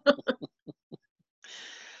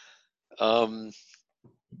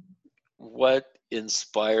 What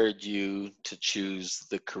inspired you to choose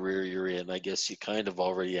the career you're in? I guess you kind of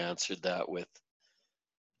already answered that with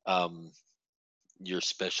your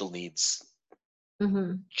special needs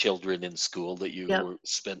Mm-hmm. children in school that you Yep.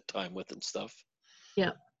 spent time with and stuff?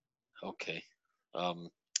 Yep. Okay.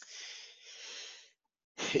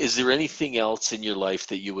 Is there anything else in your life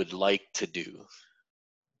that you would like to do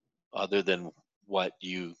other than what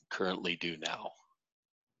you currently do now?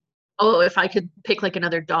 Oh, if I could pick like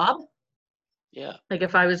another job, Yeah. like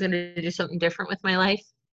if I was going to do something different with my life,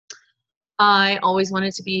 I always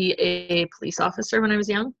wanted to be a police officer when I was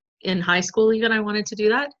young. In high school, even, I wanted to do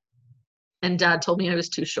that. And Dad told me I was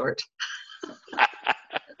too short.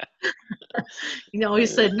 He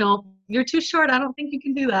always said, no, you're too short. I don't think you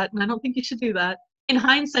can do that. And I don't think you should do that. In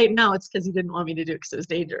hindsight, now it's because he didn't want me to do it because it was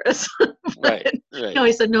dangerous. Right. No,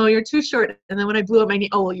 he said, no, you're too short. And then when I blew up my knee,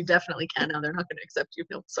 oh, well, you definitely can now. They're not going to accept you.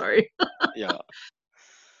 No, sorry. Yeah.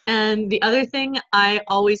 And the other thing I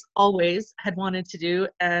always had wanted to do,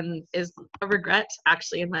 and is a regret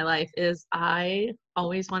actually in my life, is I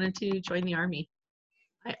always wanted to join the Army.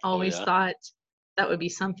 I always thought that would be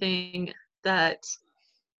something that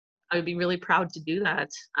I would be really proud to do that.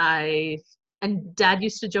 And Dad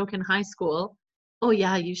used to joke in high school, oh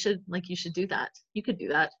yeah, you should do that. You could do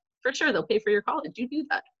that. For sure, they'll pay for your college. You do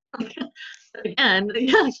that. And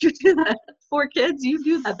yeah, you do that. 4 kids, you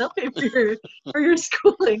do that. They'll pay for your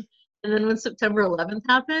schooling. And then when September 11th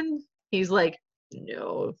happened, he's like,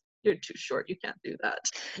 no, you're too short. You can't do that.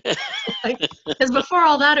 Because before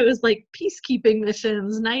all that, it was like peacekeeping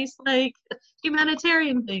missions, nice, like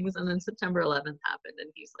humanitarian things. And then September 11th happened,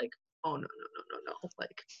 and he's like, oh, no.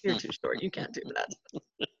 Like, you're too short. You can't do that.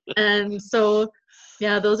 And so,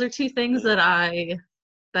 yeah, those are 2 things that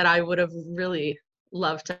I would have really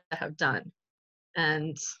loved to have done.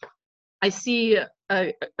 And I see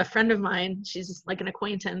a friend of mine, she's like an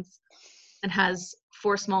acquaintance, and has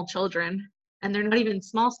 4 small children, and they're not even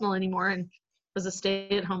small anymore, and was a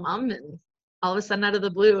stay-at-home mom, and all of a sudden, out of the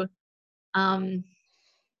blue,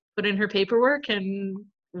 put in her paperwork and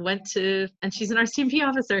and she's an RCMP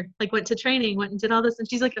officer, like went to training, went and did all this, and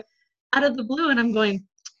she's like out of the blue, and I'm going,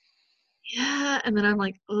 yeah, and then I'm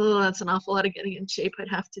like, oh, that's an awful lot of getting in shape I'd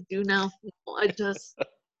have to do now. I just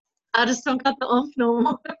don't got the oomph no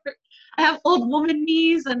more. I have old woman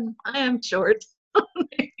knees, and I am short.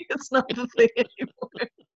 Maybe it's not the thing anymore.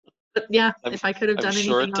 But yeah, if I could have done anything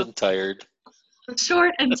short else. and tired. I'm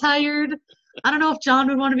short and tired. I don't know if John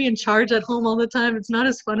would want to be in charge at home all the time. It's not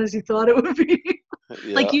as fun as you thought it would be.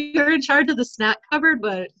 Yeah. Like, you're in charge of the snack cupboard,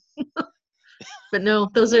 but no,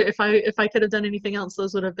 those are, if I could have done anything else,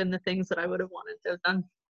 those would have been the things that I would have wanted to have done.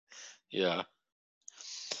 Yeah.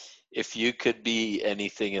 If you could be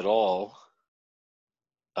anything at all,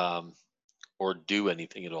 or do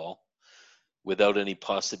anything at all, without any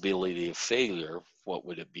possibility of failure, what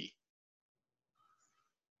would it be?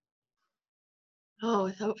 Oh,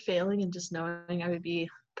 without failing and just knowing I would be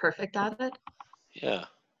perfect at it? Yeah.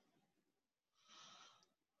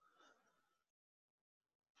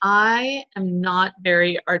 I am not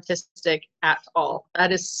very artistic at all.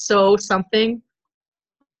 That is so something.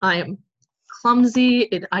 I am clumsy.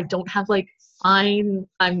 I don't have like fine.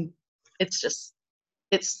 It's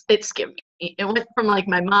skipped me. It went from like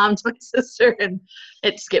my mom to my sister, and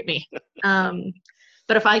it skipped me.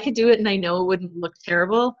 But if I could do it and I know it wouldn't look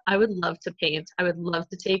terrible, I would love to paint. I would love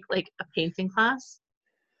to take like a painting class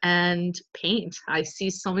and paint. I see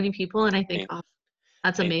so many people and I think, oh,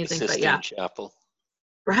 that's amazing. But yeah. Chapel.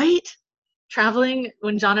 Right? Traveling,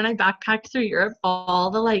 when John and I backpacked through Europe,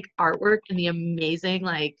 all the like artwork and the amazing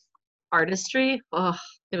like artistry, oh,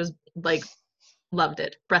 it was like, loved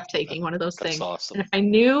it. Breathtaking, one of those things. Awesome. And if I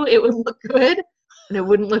knew it would look good and it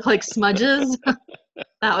wouldn't look like smudges,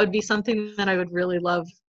 that would be something that I would really love.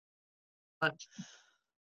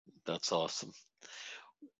 That's awesome.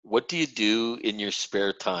 What do you do in your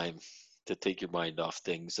spare time to take your mind off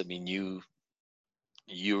things? I mean,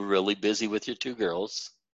 you're really busy with your 2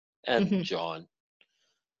 girls and John.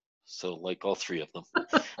 So like all 3 of them.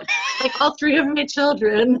 Like all 3 of my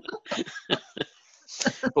children.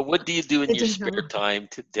 But what do you do in your spare time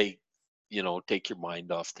to take your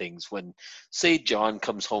mind off things when, say, John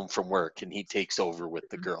comes home from work and he takes over with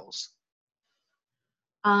the girls?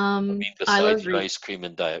 Besides your ice cream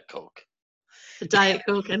and Diet Coke. The Diet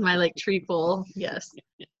Coke and my like treat bowl. Yes.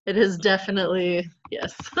 It is definitely,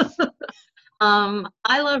 yes.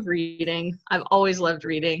 I love reading. I've always loved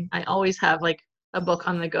reading. I always have like a book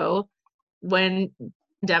on the go. When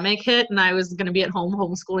pandemic hit and I was going to be at home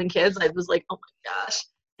homeschooling kids, I was like, oh my gosh.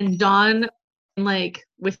 And Dawn, like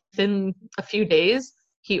within a few days,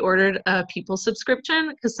 he ordered a People subscription,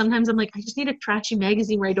 because sometimes I'm like, I just need a trashy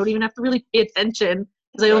magazine where I don't even have to really pay attention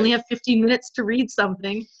because I only have 15 minutes to read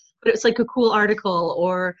something. But it's like a cool article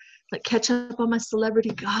or like catch up on my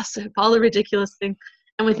celebrity gossip, all the ridiculous things.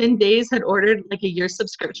 And within days had ordered like a year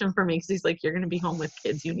subscription for me because he's like, you're going to be home with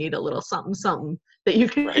kids. You need a little something, something that you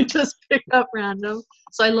can just pick up random.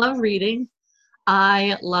 So I love reading.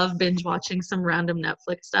 I love binge watching some random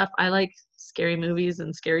Netflix stuff. I like scary movies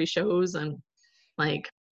and scary shows and like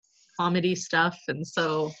comedy stuff. And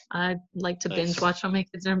so I like to binge watch when my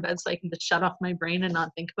kids are in bed so I can just shut off my brain and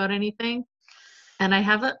not think about anything. And I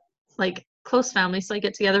have a like close family. So I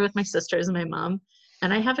get together with my sisters and my mom.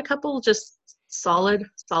 And I have a couple just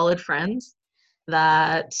solid friends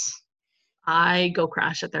that I go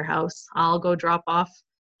crash at their house. I'll go drop off.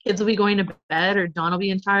 Kids will be going to bed or Dawn will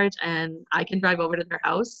be in charge and I can drive over to their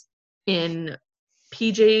house in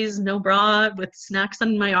PJs, no bra, with snacks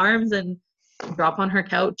on my arms and drop on her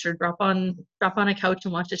couch or drop on a couch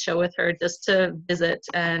and watch a show with her just to visit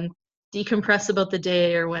and decompress about the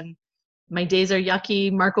day, or when my days are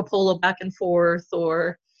yucky, Marco Polo back and forth,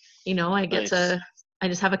 or I get to I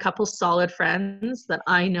just have a couple solid friends that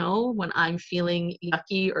I know when I'm feeling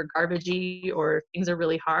yucky or garbagey or things are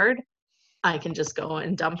really hard, I can just go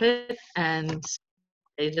and dump it and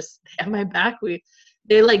they have my back.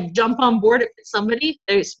 They like jump on board if it's somebody.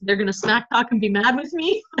 They're gonna smack talk and be mad with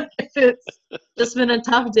me. If it's just been a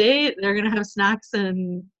tough day, they're gonna have snacks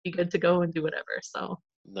and be good to go and do whatever. So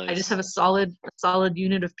I just have a solid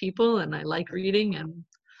unit of people, and I like reading and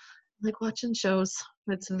I like watching shows.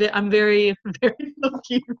 I'm very, very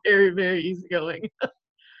lucky, very, very easygoing.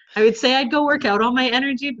 I would say I'd go work out all my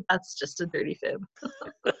energy, but that's just a dirty fib.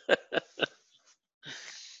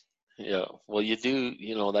 Yeah, well, you do,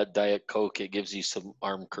 that Diet Coke, it gives you some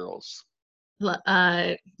arm curls.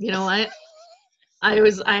 You know what?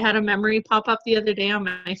 I had a memory pop up the other day on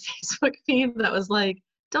my Facebook feed that was like,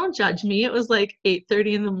 don't judge me. It was like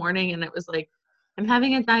 8:30 in the morning and it was like, I'm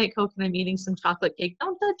having a Diet Coke and I'm eating some chocolate cake.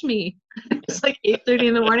 Don't judge me. It's like 8:30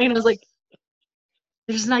 in the morning and I was like,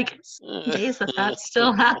 there's like days that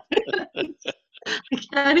still happens. I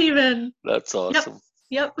can't even. That's awesome.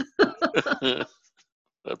 Yep.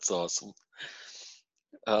 That's awesome.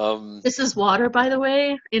 This is water, by the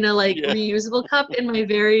way, in a reusable cup in my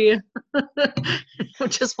very,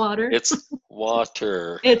 just water. It's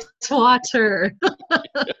water. It's water.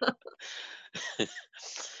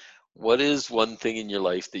 What is one thing in your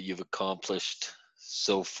life that you've accomplished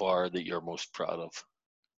so far that you're most proud of?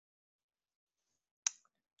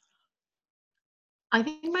 I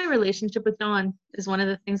think my relationship with Dawn is one of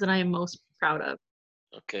the things that I am most proud of.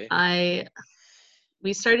 Okay.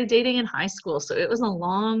 We started dating in high school, so it was a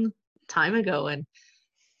long time ago, and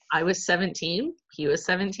I was 17, he was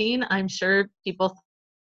 17. I'm sure people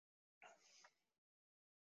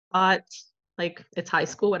thought like it's high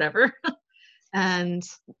school, whatever. And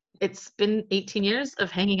it's been 18 years of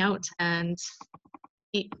hanging out, and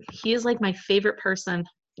he is like my favorite person.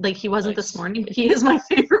 Like he wasn't this morning, but he is my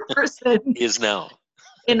favorite person. He is now.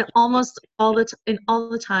 In almost all the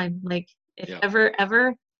time. Like if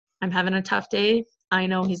ever I'm having a tough day, I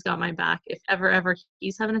know he's got my back. If ever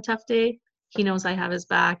he's having a tough day, he knows I have his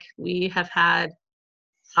back. We have had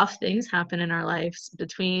tough things happen in our lives,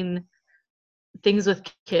 between things with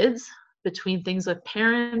kids, between things with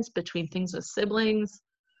parents, between things with siblings.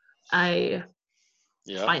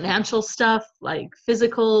 Financial stuff, like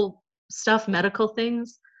physical stuff, medical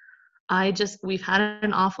things. We've had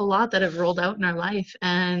an awful lot that have rolled out in our life,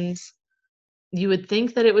 and you would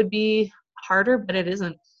think that it would be harder, but it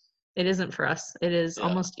isn't. It isn't for us. It is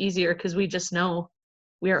almost easier because we just know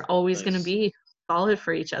we are always going to be solid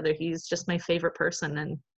for each other. He's just my favorite person,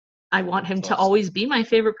 and I want him to always be my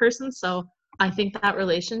favorite person. So I think that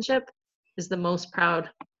relationship is the most proud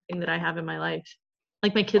thing that I have in my life.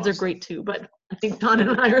 Like my kids are great too, but I think Dawn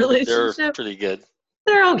and my relationship, they're pretty good.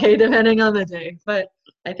 They're okay depending on the day, but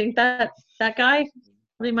I think that guy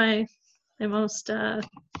really my most proud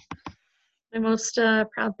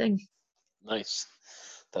thing. Nice.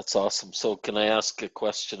 That's awesome. So can I ask a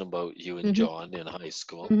question about you and John in high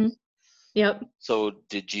school? Mm-hmm. Yep. So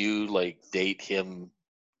did you date him?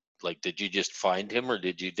 Did you just find him, or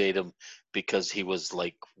did you date him because he was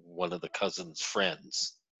like one of the cousin's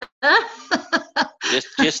friends?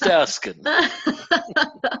 just asking.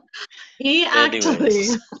 He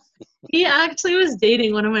actually was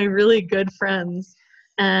dating one of my really good friends,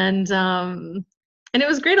 and it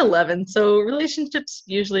was grade 11. So relationships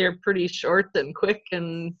usually are pretty short and quick,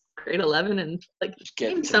 and grade 11, and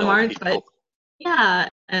some aren't, but yeah.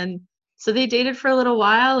 And so they dated for a little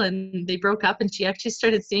while, and they broke up, and she actually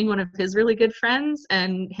started seeing one of his really good friends,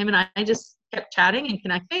 and him and I just kept chatting and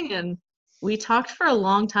connecting, and we talked for a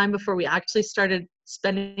long time before we actually started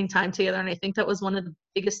spending time together. And I think that was one of the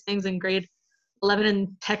biggest things in grade 11 and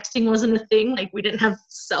texting wasn't a thing. Like we didn't have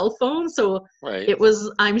cell phones. So Right. it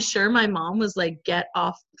was, I'm sure my mom was like, get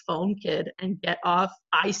off the phone, kid, and get off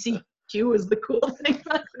ICQ was the cool thing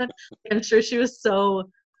back then. I'm sure she was so,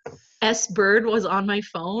 S Bird was on my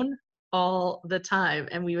phone all the time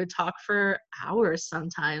and we would talk for hours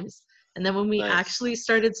sometimes. And then when we Nice. actually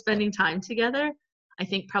started spending time together, I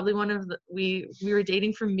think probably we were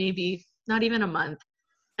dating for maybe not even a month,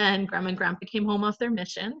 and Grandma and Grandpa came home off their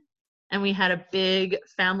mission and we had a big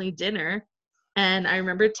family dinner. And I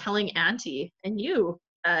remember telling Auntie and you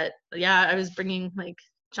that, yeah, I was bringing like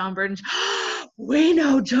John Bird, and we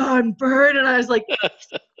know John Bird. And I was like,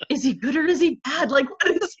 is he good or is he bad? Like,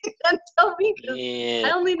 what is he gonna tell me? Yeah.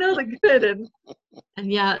 I only know the good.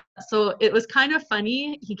 And yeah, so it was kind of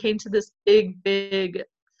funny. He came to this big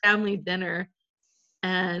family dinner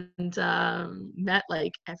and met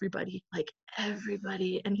like everybody.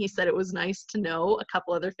 And he said it was nice to know a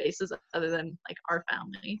couple other faces other than like our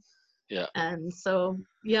family. Yeah. And so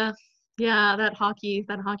yeah, that hockey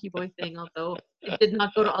boy thing, although I did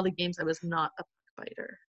not go to all the games, I was not a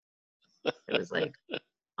fighter. It was like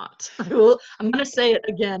not. I'm gonna say it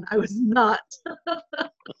again. I was not.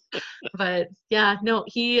 But yeah, no,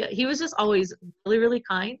 he was just always really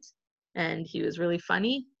kind, and he was really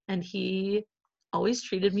funny, and he always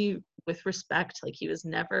treated me with respect. Like he was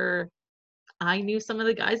never. I knew some of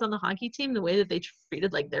the guys on the hockey team, the way that they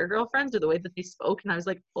treated like their girlfriends or the way that they spoke, and I was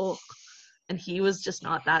like, oh. And he was just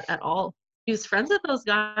not that at all. He was friends with those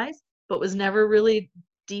guys, but was never really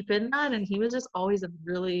deep in that. And he was just always a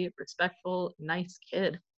really respectful, nice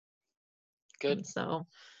kid. Good. And so,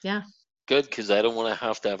 yeah. Good, because I don't want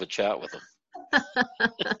to have a chat with him.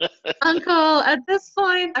 Uncle, at this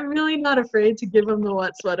point, I'm really not afraid to give him the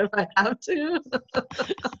what's what if I have to.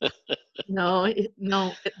 No,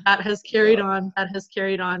 that has carried on. That has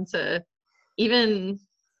carried on to even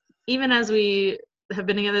as we have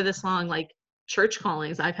been together this long, like church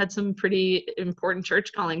callings. I've had some pretty important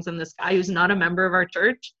church callings, and this guy who's not a member of our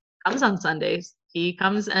church comes on Sundays. He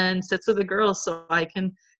comes and sits with the girls so I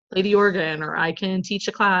can play the organ or I can teach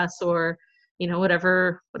a class, or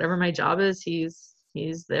whatever my job is, he's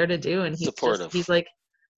there to do. And he's like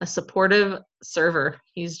a supportive server.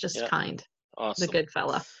 He's just kind. Awesome. The good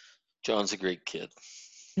fella. John's a great kid.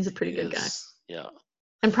 He's a pretty good guy. Yeah.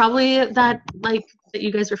 And probably that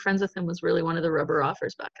you guys were friends with him was really one of the rubber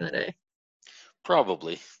offers back in the day.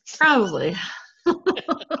 Probably.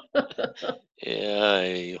 Yeah,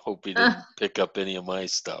 I hope he didn't pick up any of my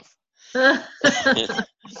stuff.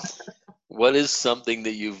 What is something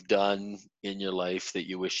that you've done in your life that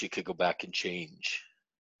you wish you could go back and change?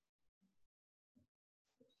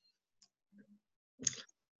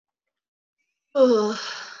 Oh,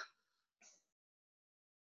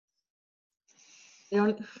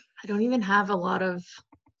 I don't even have a lot of.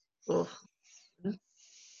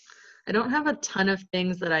 I don't have a ton of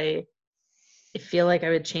things that I feel like I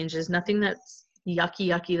would change. There's nothing that's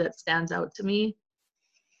yucky that stands out to me.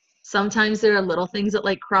 Sometimes there are little things that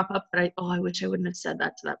like crop up that I wish I wouldn't have said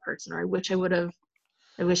that to that person, or I wish I would have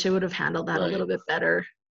handled that a little bit better.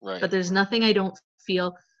 Right. But there's nothing I don't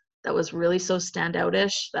feel that was really so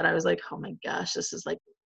standout-ish that I was like, oh my gosh, this is like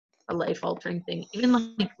a life-altering thing.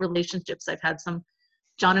 Even like relationships, I've had some.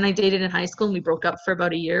 John and I dated in high school and we broke up for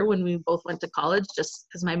about a year when we both went to college, just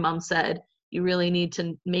because my mom said, you really need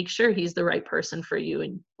to make sure he's the right person for you.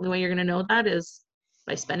 And the way you're going to know that is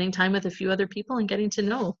by spending time with a few other people and getting to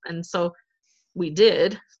know. And so we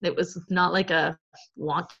did. It was not like a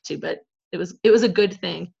want to, but it was a good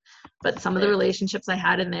thing. But some of the relationships I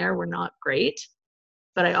had in there were not great.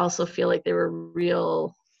 But I also feel like they were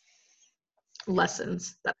real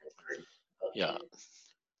lessons that I learned. Yeah.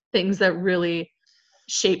 Things that really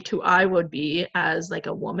shaped who I would be as like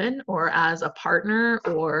a woman or as a partner,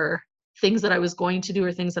 or things that I was going to do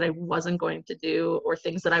or things that I wasn't going to do, or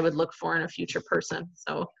things that I would look for in a future person.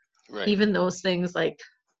 So even those things, like,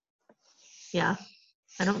 yeah,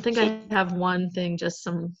 I don't think I have one thing, just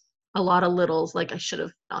a lot of littles, like I should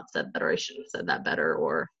have not said that, or I should have said that better,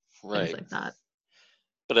 or things like that.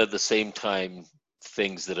 But at the same time,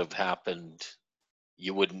 things that have happened,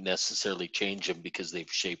 you wouldn't necessarily change them because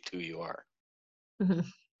they've shaped who you are.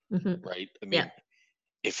 Mm-hmm. Mm-hmm. Right? I mean,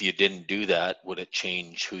 if you didn't do that, would it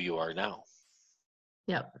change who you are now?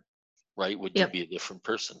 Yep. Right? Would you be a different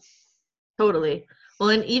person? Totally. Well,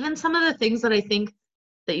 and even some of the things that I think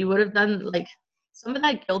that you would have done, like some of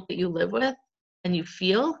that guilt that you live with and you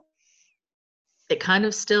feel, it kind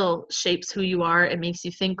of still shapes who you are. It makes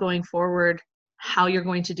you think going forward how you're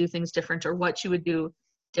going to do things different, or what you would do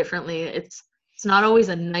differently. It's not always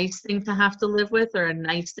a nice thing to have to live with, or a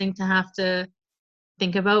nice thing to have to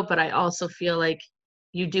think about, but I also feel like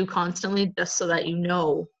you do constantly, just so that you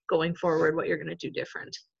know going forward what you're going to do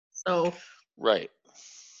different. So right.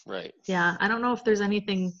 Yeah, I don't know if there's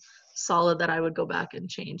anything solid that I would go back and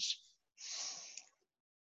change.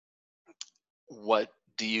 What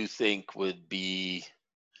do you think would be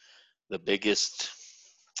the biggest,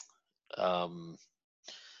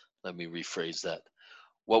 let me rephrase that.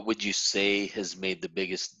 What would you say has made the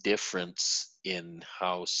biggest difference in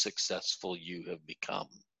how successful you have become?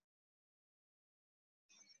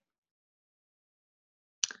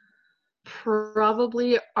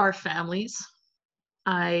 Probably our families.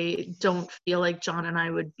 I don't feel like John and I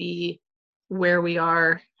would be where we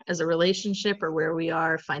are as a relationship, or where we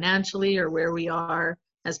are financially, or where we are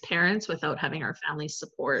as parents without having our family's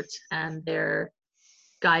support and their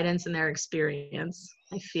guidance and their experience.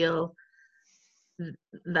 I feel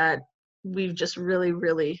that we've just really,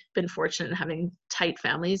 really been fortunate in having tight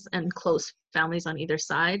families and close families on either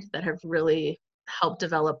side that have really helped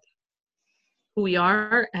develop who we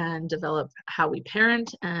are and develop how we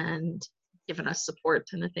parent, and given us support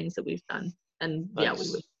in the things that we've done. And yeah, we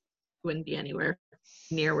Nice. wouldn't be anywhere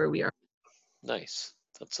near where we are Nice.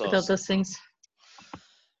 That's without awesome. those things.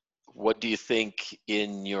 What do you think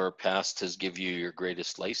in your past has given you your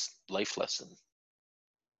greatest life lesson?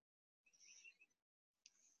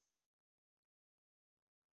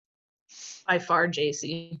 By far,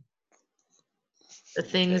 JC. The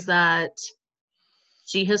Okay. things that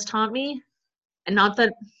she has taught me, and not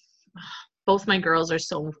that both my girls are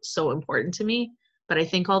so important to me, but I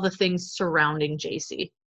think all the things surrounding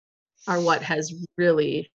JC are what has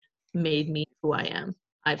really made me who I am.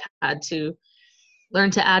 I've had to learn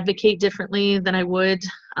to advocate differently than I would.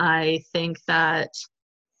 I think that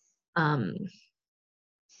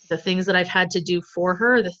the things that I've had to do for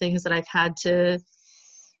her, the things that I've had to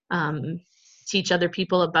teach other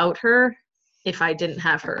people about her, if I didn't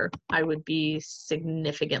have her, I would be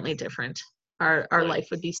significantly different. Our Right. life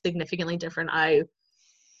would be significantly different. I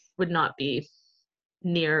would not be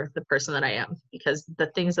near the person that I am, because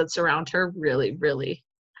the things that surround her really, really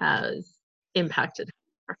has impacted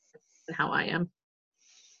her and how I am.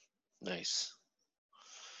 Nice.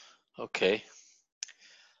 Okay.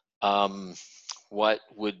 What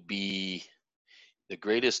would be the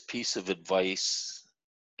greatest piece of advice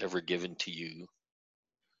ever given to you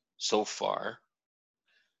so far,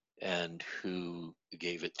 and who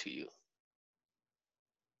gave it to you?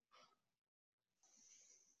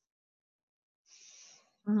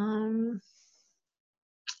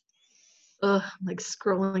 Like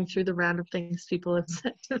scrolling through the random things people have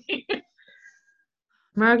said to me.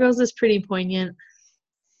 Margot's is pretty poignant.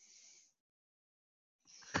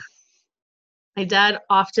 My dad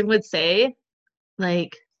often would say,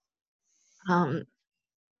 like, how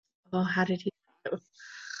did he?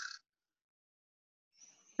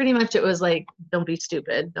 Pretty much, it was like, don't be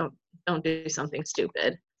stupid. Don't do something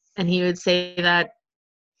stupid. And he would say that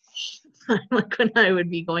like when I would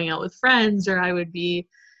be going out with friends, or I would be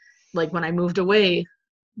like when I moved away,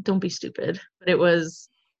 don't be stupid. But it was,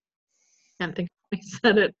 I can't think if I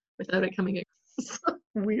said it without it coming across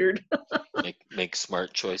weird. Make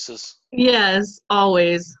smart choices. Yes,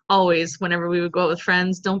 always, always. Whenever we would go out with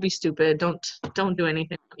friends, don't be stupid. Don't do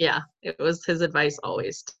anything. Yeah, it was his advice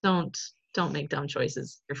always. Don't make dumb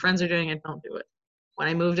choices. Your friends are doing it, don't do it. When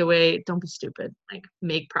I moved away, don't be stupid. Like,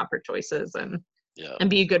 make proper choices Yeah. and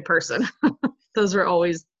be a good person. Those were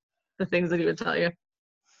always the things that he would tell you.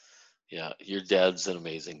 Yeah. Your dad's an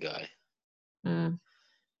amazing guy. Mm.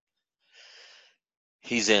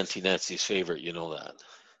 He's Auntie Nancy's favorite, you know that.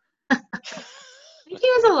 He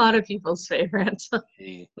was a lot of people's favorite.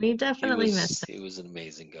 He We definitely missed him. he was an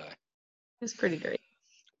amazing guy. He was pretty great.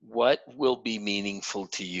 What will be meaningful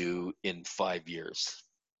to you in 5 years?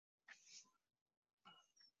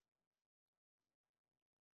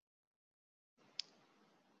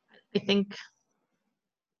 I think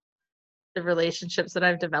the relationships that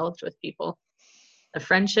I've developed with people, the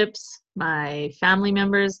friendships, my family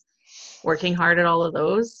members, working hard at all of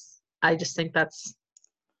those, I just think that's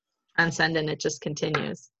transcendent. It just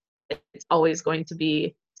continues. It's always going to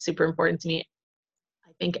be super important to me.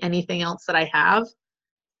 I think anything else that I have,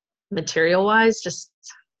 material wise, just,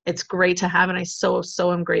 it's great to have, and I so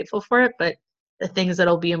am grateful for it. But the things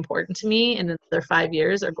that'll be important to me in another 5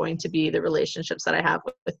 years are going to be the relationships that I have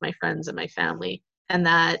with my friends and my family, and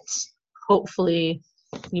that hopefully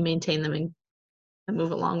you maintain them and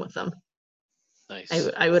move along with them. Nice.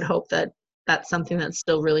 I would hope that that's something that's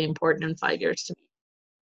still really important in 5 years to me.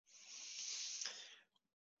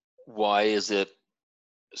 Why is it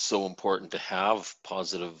so important to have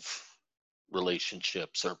positive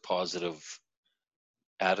relationships or positive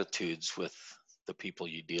attitudes with the people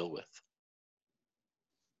you deal with?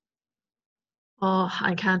 Oh,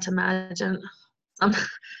 I can't imagine. Some,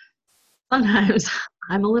 sometimes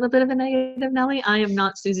I'm a little bit of a negative Nelly. I am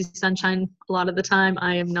not Susie Sunshine a lot of the time.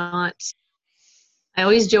 I am not, I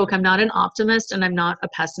always joke I'm not an optimist and I'm not a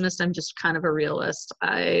pessimist. I'm just kind of a realist.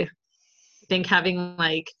 I think having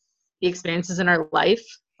like the experiences in our life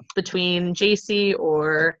between JC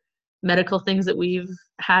or medical things that we've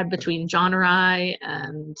had between John or I,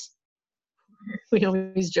 and we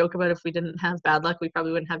always joke about if we didn't have bad luck, we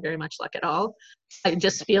probably wouldn't have very much luck at all. I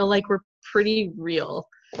just feel like we're pretty real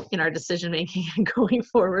in our decision making and going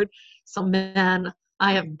forward. So man,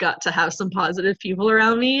 I have got to have some positive people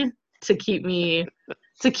around me to keep me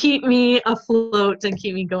afloat and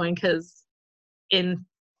keep me going, because in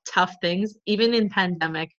tough things, even in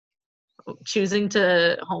pandemic, choosing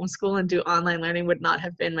to homeschool and do online learning would not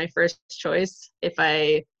have been my first choice. If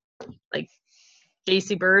I like,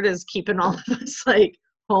 JC Bird is keeping all of us like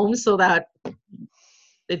home so that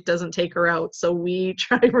it doesn't take her out. So we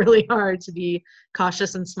try really hard to be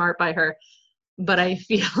cautious and smart by her. But I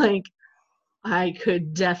feel like I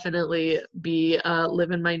could definitely be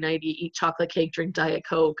living my 90, eat chocolate cake, drink Diet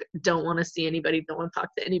Coke, don't want to see anybody, don't want to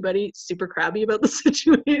talk to anybody, super crabby about the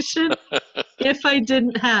situation. If I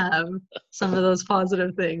didn't have some of those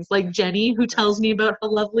positive things, like Jenny, who tells me about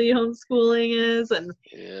how lovely homeschooling is, and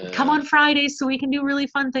come on Fridays so we can do really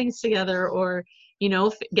fun things together, or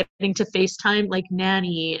getting to FaceTime like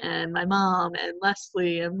Nanny and my mom and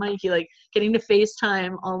Leslie and Mikey, like getting to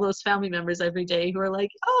FaceTime all those family members every day who are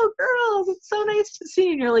like, oh girls, it's so nice to see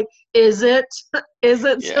you. And you're like, is it so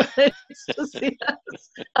nice to see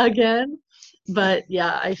us again? But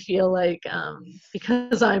yeah, I feel like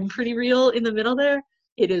because I'm pretty real in the middle there,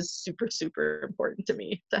 it is super, super important to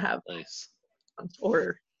me to have nice.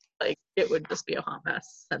 Or like it would just be a hot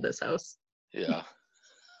mess at this house. Yeah.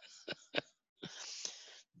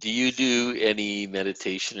 Do you do any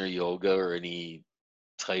meditation or yoga or any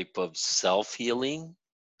type of self-healing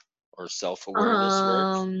or self-awareness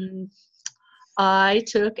work? I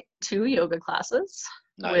took 2 yoga classes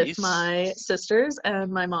with Nice. my sisters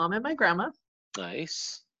and my mom and my grandma.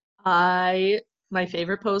 Nice. My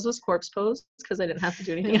favorite pose was corpse pose because I didn't have to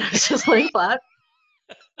do anything and I was just laying flat.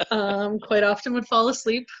 Quite often would fall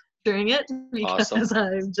asleep during it because Awesome.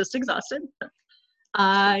 I'm just exhausted.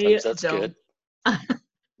 Sometimes that's good.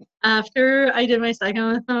 After I did my second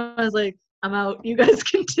one, I was like, I'm out. You guys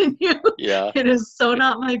continue. Yeah. It is so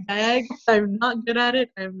not my bag. I'm not good at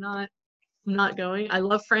it. I'm not going. I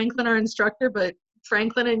love Franklin, our instructor, but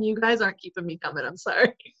Franklin and you guys aren't keeping me coming. I'm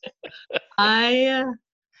sorry. I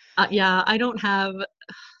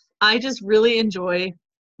just really enjoy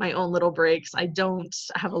my own little breaks. I don't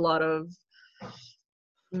have a lot of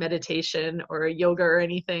meditation or yoga or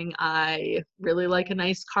anything. I really like a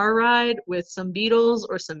nice car ride with some Beatles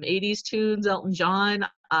or some 80s tunes, Elton John.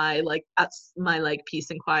 That's my like peace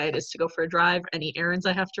and quiet, is to go for a drive, any errands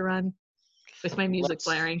I have to run with my music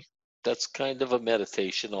blaring. That's kind of a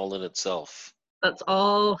meditation all in itself. That's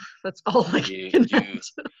all I can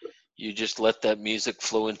you just let that music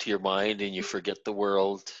flow into your mind and you forget the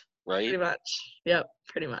world, right? Pretty much. Yep,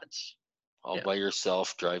 pretty much. All by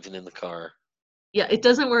yourself driving in the car. Yeah, it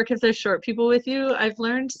doesn't work if there's short people with you, I've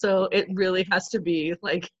learned. So it really has to be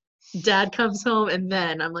like dad comes home and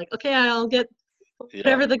then I'm like, okay, I'll get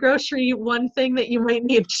whatever the grocery one thing that you might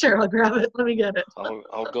need. Sure, I'll grab it. Let me get it.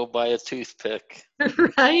 I'll go buy a toothpick.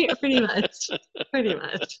 Right? Pretty much. Pretty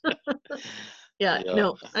much. Yeah,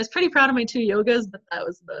 no, I was pretty proud of my 2 yogas, but that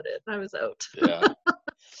was about it. I was out. Yeah.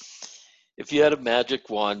 If you had a magic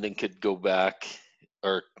wand and could go back,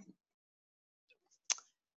 or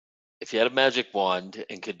if you had a magic wand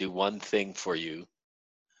and could do one thing for you,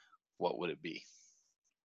 what would it be?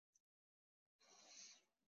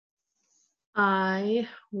 I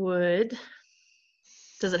would.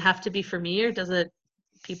 Does it have to be for me or does it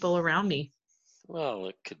people around me? Well,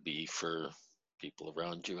 it could be for people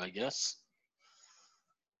around you, I guess.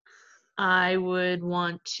 I would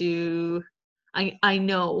want to, I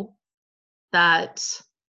know that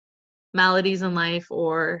maladies in life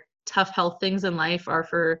or tough health things in life are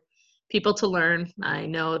for people to learn. I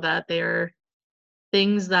know that they're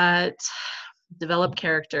things that develop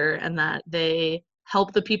character and that they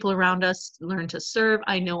help the people around us learn to serve.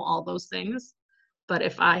 I know all those things. But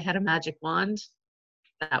if I had a magic wand,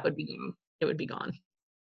 that would be gone. It would be gone.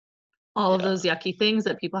 All of those yucky things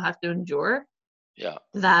that people have to endure,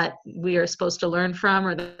 that we are supposed to learn from,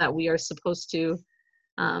 or that we are supposed to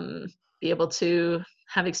be able to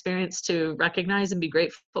have experience to recognize and be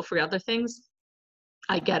grateful for other things.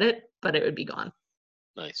 I get it, but it would be gone.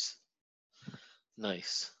 Nice.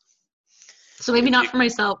 So maybe not for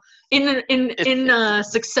myself. In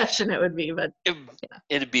succession, it would be, but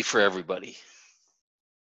it'd be for everybody.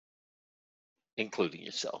 including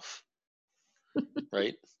yourself,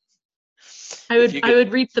 right? I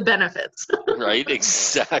would reap the benefits. Right,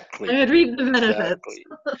 exactly. I would reap the benefits.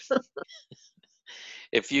 Exactly.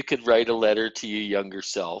 If you could write a letter to your younger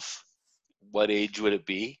self, what age would it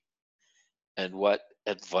be? And what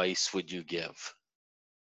advice would you give?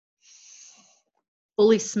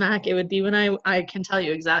 Holy smack, it would be when I can tell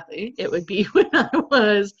you exactly. It would be when I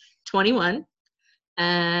was 21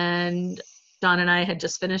 and Don and I had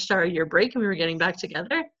just finished our year break and we were getting back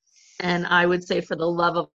together. And I would say, for the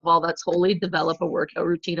love of all that's holy, develop a workout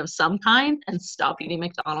routine of some kind and stop eating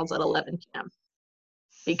McDonald's at 11 p.m.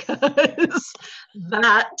 Because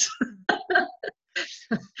that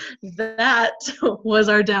that was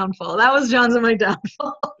our downfall. That was John's and my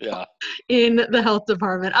downfall. Yeah. In the health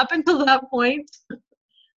department. Up until that point,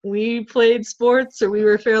 we played sports, or we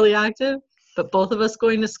were fairly active, but both of us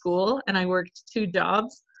going to school, and I worked 2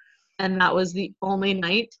 jobs, and that was the only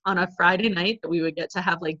night on a Friday night that we would get to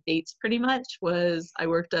have like dates. Pretty much was I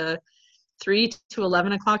worked a 3 to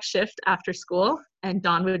 11 o'clock shift after school, and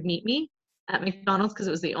Don would meet me at McDonald's because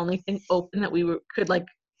it was the only thing open that we could like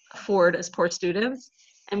afford as poor students,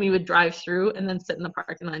 and we would drive through and then sit in the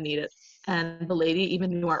parking lot and eat it. And the lady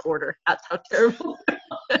even knew our order. That's how terrible it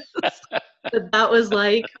was. But that was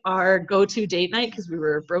like our go-to date night because we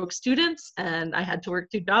were broke students and I had to work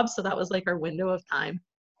 2 jobs, so that was like our window of time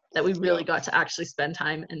that we really got to actually spend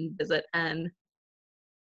time and visit. And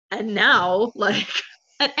now, like,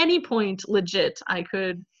 at any point, legit, I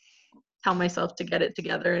could tell myself to get it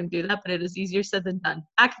together and do that, but it is easier said than done.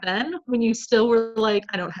 Back then, when you still were like,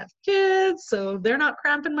 I don't have kids, so they're not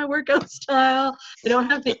cramping my workout style. I don't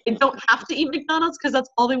have to eat McDonald's because that's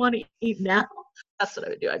all they want to eat now. That's what I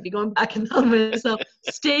would do. I'd be going back and telling myself,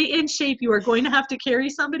 stay in shape. You are going to have to carry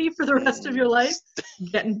somebody for the rest of your life.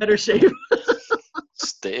 Get in better shape.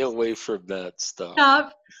 Stay away from that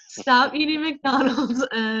stuff. Stop eating McDonald's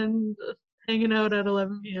and hanging out at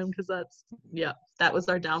 11 p.m. because that was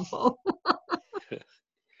our downfall.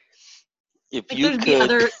 If like you there'd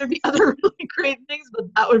be other really great things, but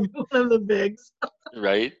that would be one of the bigs.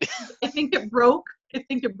 Right? I think it broke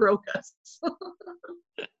us.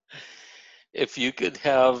 If you could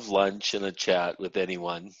have lunch and a chat with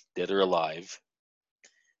anyone, dead or alive,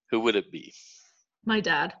 who would it be? My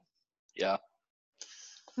dad. Yeah.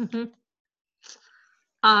 Mm-hmm.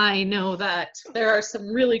 I know that there are some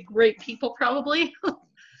really great people probably,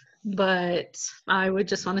 but I would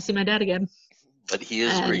just want to see my dad again. But he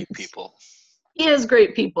is great people. He is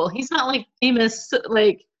great people. He's not like famous,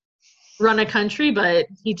 like run a country, but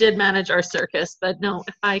he did manage our circus. But no,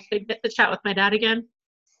 if I could get to chat with my dad again,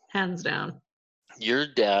 hands down. Your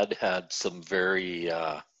dad had some very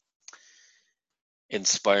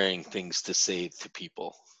inspiring things to say to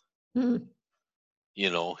people. Mm. You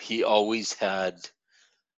know, he always had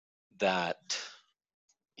that.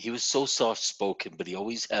 He was so soft spoken, but he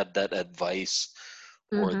always had that advice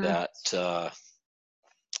or that I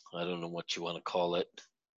don't know what you want to call it.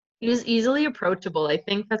 He was easily approachable. I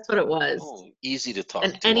think that's what it was. Oh, easy to talk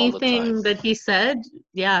and to all the time. Anything that he said,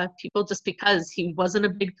 yeah, people, just because he wasn't a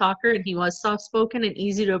big talker and he was soft spoken and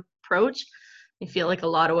easy to approach, I feel like a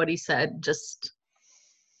lot of what he said just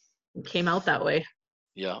came out that way.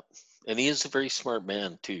 Yeah. And he is a very smart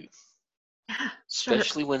man too. Yeah.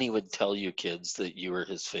 Especially when he would tell you kids that you were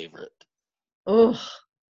his favorite. Oh,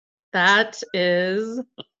 that is,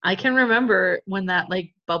 I can remember when that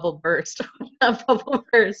like bubble burst. I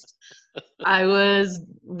was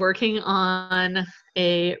working on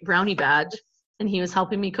a brownie badge and he was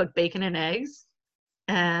helping me cook bacon and eggs.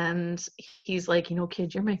 And he's like,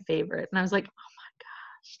 kid, you're my favorite. And I was like, oh my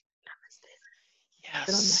gosh,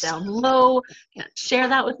 yes. Down low, can't share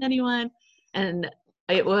that with anyone. And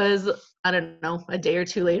it was, I don't know, a day or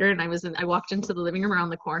two later, and I walked into the living room around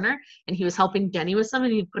the corner, and he was helping Jenny with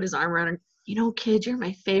something, and he put his arm around her, kid, you're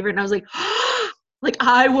my favorite. And I was like, like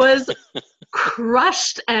I was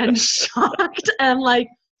crushed and shocked and like,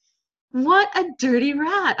 what a dirty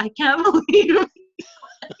rat. I can't believe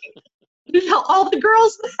you tell all the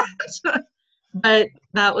girls that. But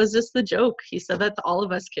that was just the joke. He said that to all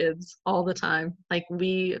of us kids all the time. Like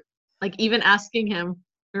even asking him,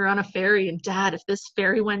 we were on a ferry and, Dad, if this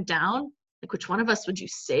ferry went down, like which one of us would you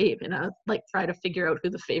save? And I like try to figure out who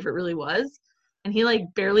the favorite really was. And he like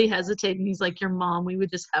barely hesitated and he's like, your mom, we would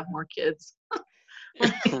just have more kids.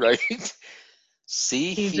 Right?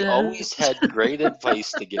 See, he always had great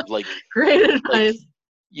advice to give. Like great advice.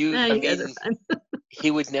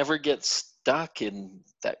 He would never get stuck in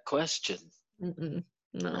that question. No.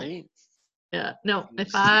 Right? Yeah. No.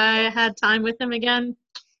 If I had time with him again,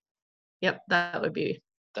 yep, that would be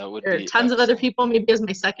That would There are be tons of other excellent. people maybe as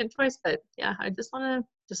my second choice, but yeah, I just want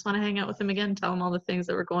to hang out with him again, tell him all the things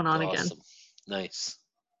that were going on again. Awesome. Nice.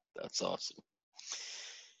 That's awesome.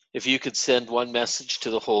 If you could send one message to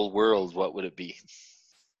the whole world, what would it be?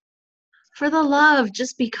 For the love,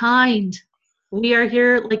 just be kind. We are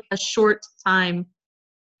here like a short time.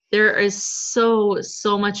 There is so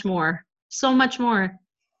much more. So much more.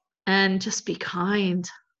 And just be kind.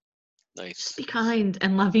 Just Nice. be kind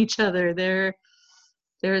and love each other. There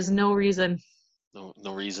is no reason. No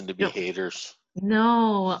reason to be No, haters.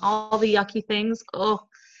 no, all the yucky things. Oh,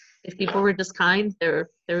 if people Yeah. were just kind, there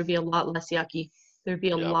would be a lot less yucky. There'd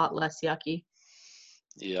be a Yeah. lot less yucky.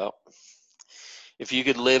 Yeah. If you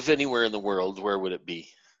could live anywhere in the world, where would it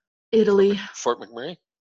be? Italy. Fort McMurray?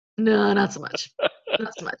 No, not so much.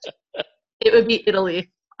 Not so much. It would be Italy. Yeah.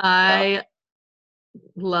 I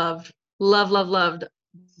loved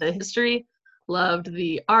the history, loved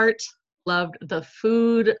the art, loved the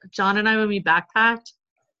food. John and I, when we backpacked,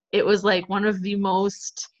 it was like one of the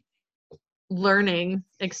most learning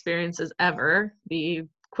experiences ever. We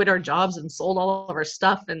quit our jobs and sold all of our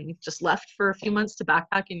stuff and just left for a few months to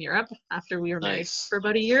backpack in Europe after we were married Nice. for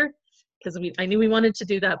about a year because I knew we wanted to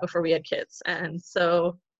do that before we had kids. And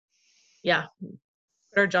so, yeah, quit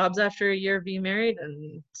our jobs after a year of being married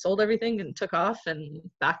and sold everything and took off and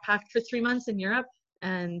backpacked for 3 months in Europe.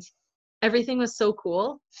 And everything was so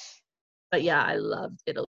cool. But yeah, I loved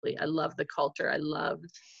Italy. I loved the culture. I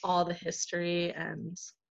loved all the history. And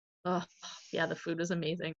oh, yeah, the food was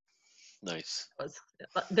amazing. Nice.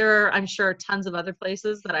 There are, I'm sure, tons of other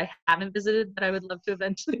places that I haven't visited that I would love to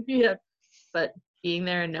eventually be at. But being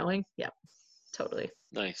there and knowing, yeah, totally.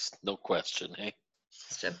 Nice. No question, hey?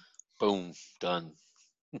 Question. Boom. Done.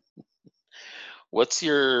 What's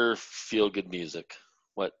your feel-good music?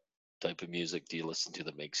 What type of music do you listen to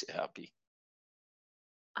that makes you happy?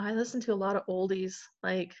 I listen to a lot of oldies.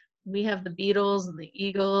 Like we have the Beatles and the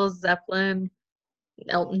Eagles, Zeppelin,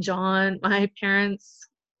 Elton John. My parents,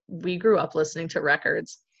 we grew up listening to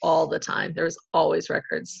records all the time. There was always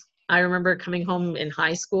records. I remember coming home in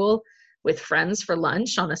high school with friends for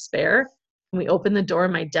lunch on a spare. And we opened the door,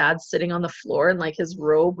 and my dad's sitting on the floor in like his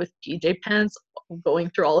robe with PJ pants, going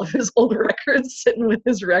through all of his old records, sitting with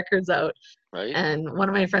his records out. Right? And one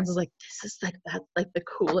of my friends was like, "This is like that, like the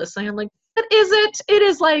coolest thing." I'm like, "What is it? It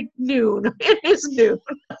is like noon. It is noon.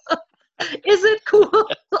 Is it cool?"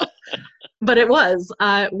 But it was.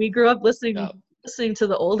 We grew up Yeah. listening to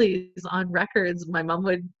the oldies on records.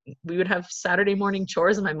 We would have Saturday morning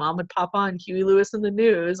chores, and my mom would pop on Huey Lewis and the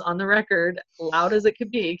News on the record, loud as it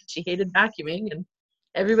could be, 'cause she hated vacuuming, and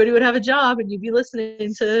everybody would have a job, and you'd be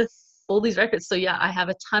listening to oldies records. So yeah, I have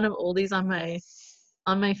a ton of oldies on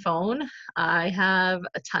my phone. I have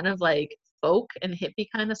a ton of like folk and hippie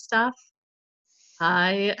kind of stuff.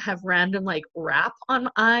 I have random like rap on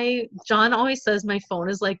I John always says my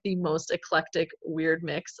phone is like the most eclectic weird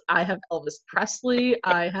mix. I have Elvis Presley,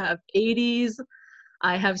 I have 80s,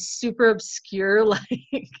 I have super obscure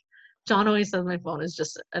like John always says my phone is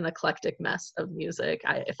just an eclectic mess of music.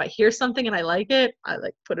 If I hear something and I like it, I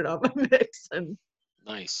like put it on my mix, and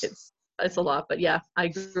Nice. it's a lot. But yeah, I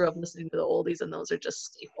grew up listening to the oldies, and those are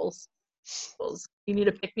just staples. You need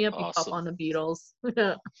to pick me up, you pop Awesome. on the Beatles.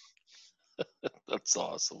 That's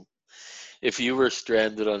awesome. If you were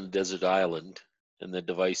stranded on a desert island and the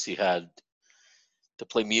device you had to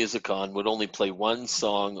play music on would only play one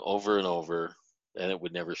song over and over and it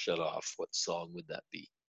would never shut off, what song would that be?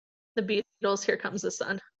 The Beatles, Here Comes the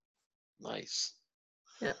Sun. Nice.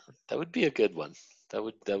 Yeah. That would be a good one. That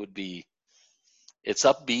would be, it's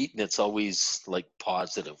upbeat and it's always like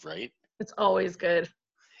positive, right? It's always good.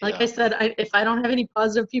 Like I Yeah. said, if I don't have any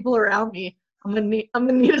positive people around me, I'm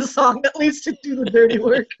gonna need a song at least to do the dirty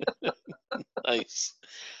work. Nice.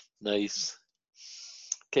 Nice.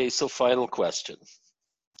 Okay, so final question.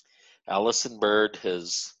 Allison Bird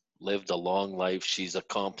has lived a long life. She's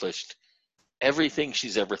accomplished everything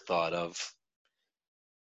she's ever thought of,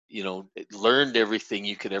 learned everything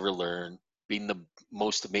you could ever learn, being the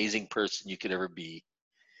most amazing person you could ever be.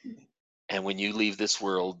 And when you leave this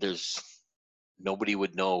world, there's nobody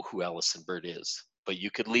would know who Allison Bird is, but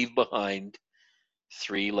you could leave behind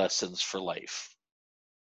 3 lessons for life.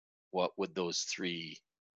 What would those 3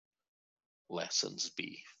 lessons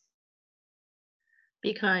be?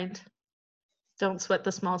 Be kind. Don't sweat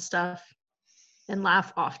the small stuff, and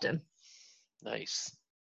laugh often. Nice.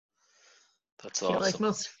 That's I feel like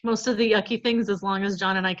awesome. most of the yucky things, as long as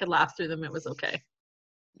John and I could laugh through them, it was okay.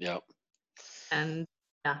 Yep. And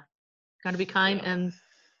yeah, gotta be kind. Yeah.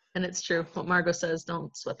 And it's true what Margot says,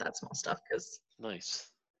 don't sweat that small stuff, because Nice.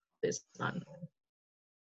 it's not.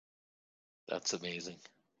 That's amazing.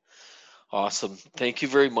 Awesome. Thank you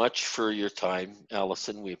very much for your time,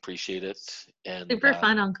 Allison. We appreciate it. And Super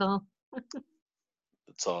fun, Uncle.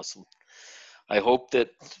 it's awesome. I hope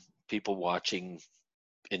that people watching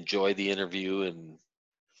enjoy the interview and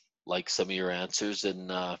like some of your answers, and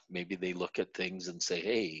maybe they look at things and say,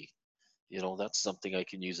 hey, that's something I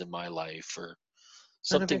can use in my life, or A little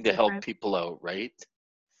something bit to help different. people out, right?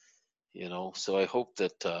 So I hope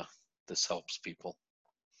that this helps people.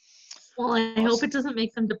 Well, I hope Awesome. it doesn't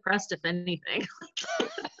make them depressed, if anything.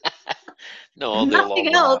 No, they'll all Nothing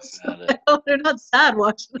laugh else. at it. They're not sad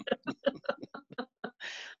watching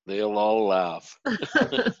They'll all laugh.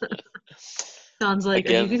 it. Sounds like, are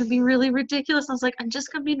you Again, going to be really ridiculous? I was like, I'm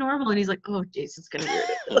just going to be normal. And he's like, oh, Jason's going to be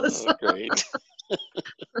ridiculous. great.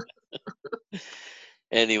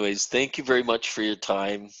 Anyways, thank you very much for your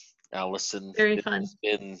time, Allison. Very This fun. has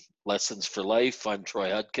been Lessons for Life. I'm Troy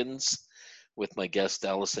Hudkins with my guest,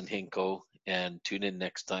 Allison Hinko, and tune in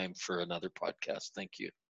next time for another podcast. Thank you.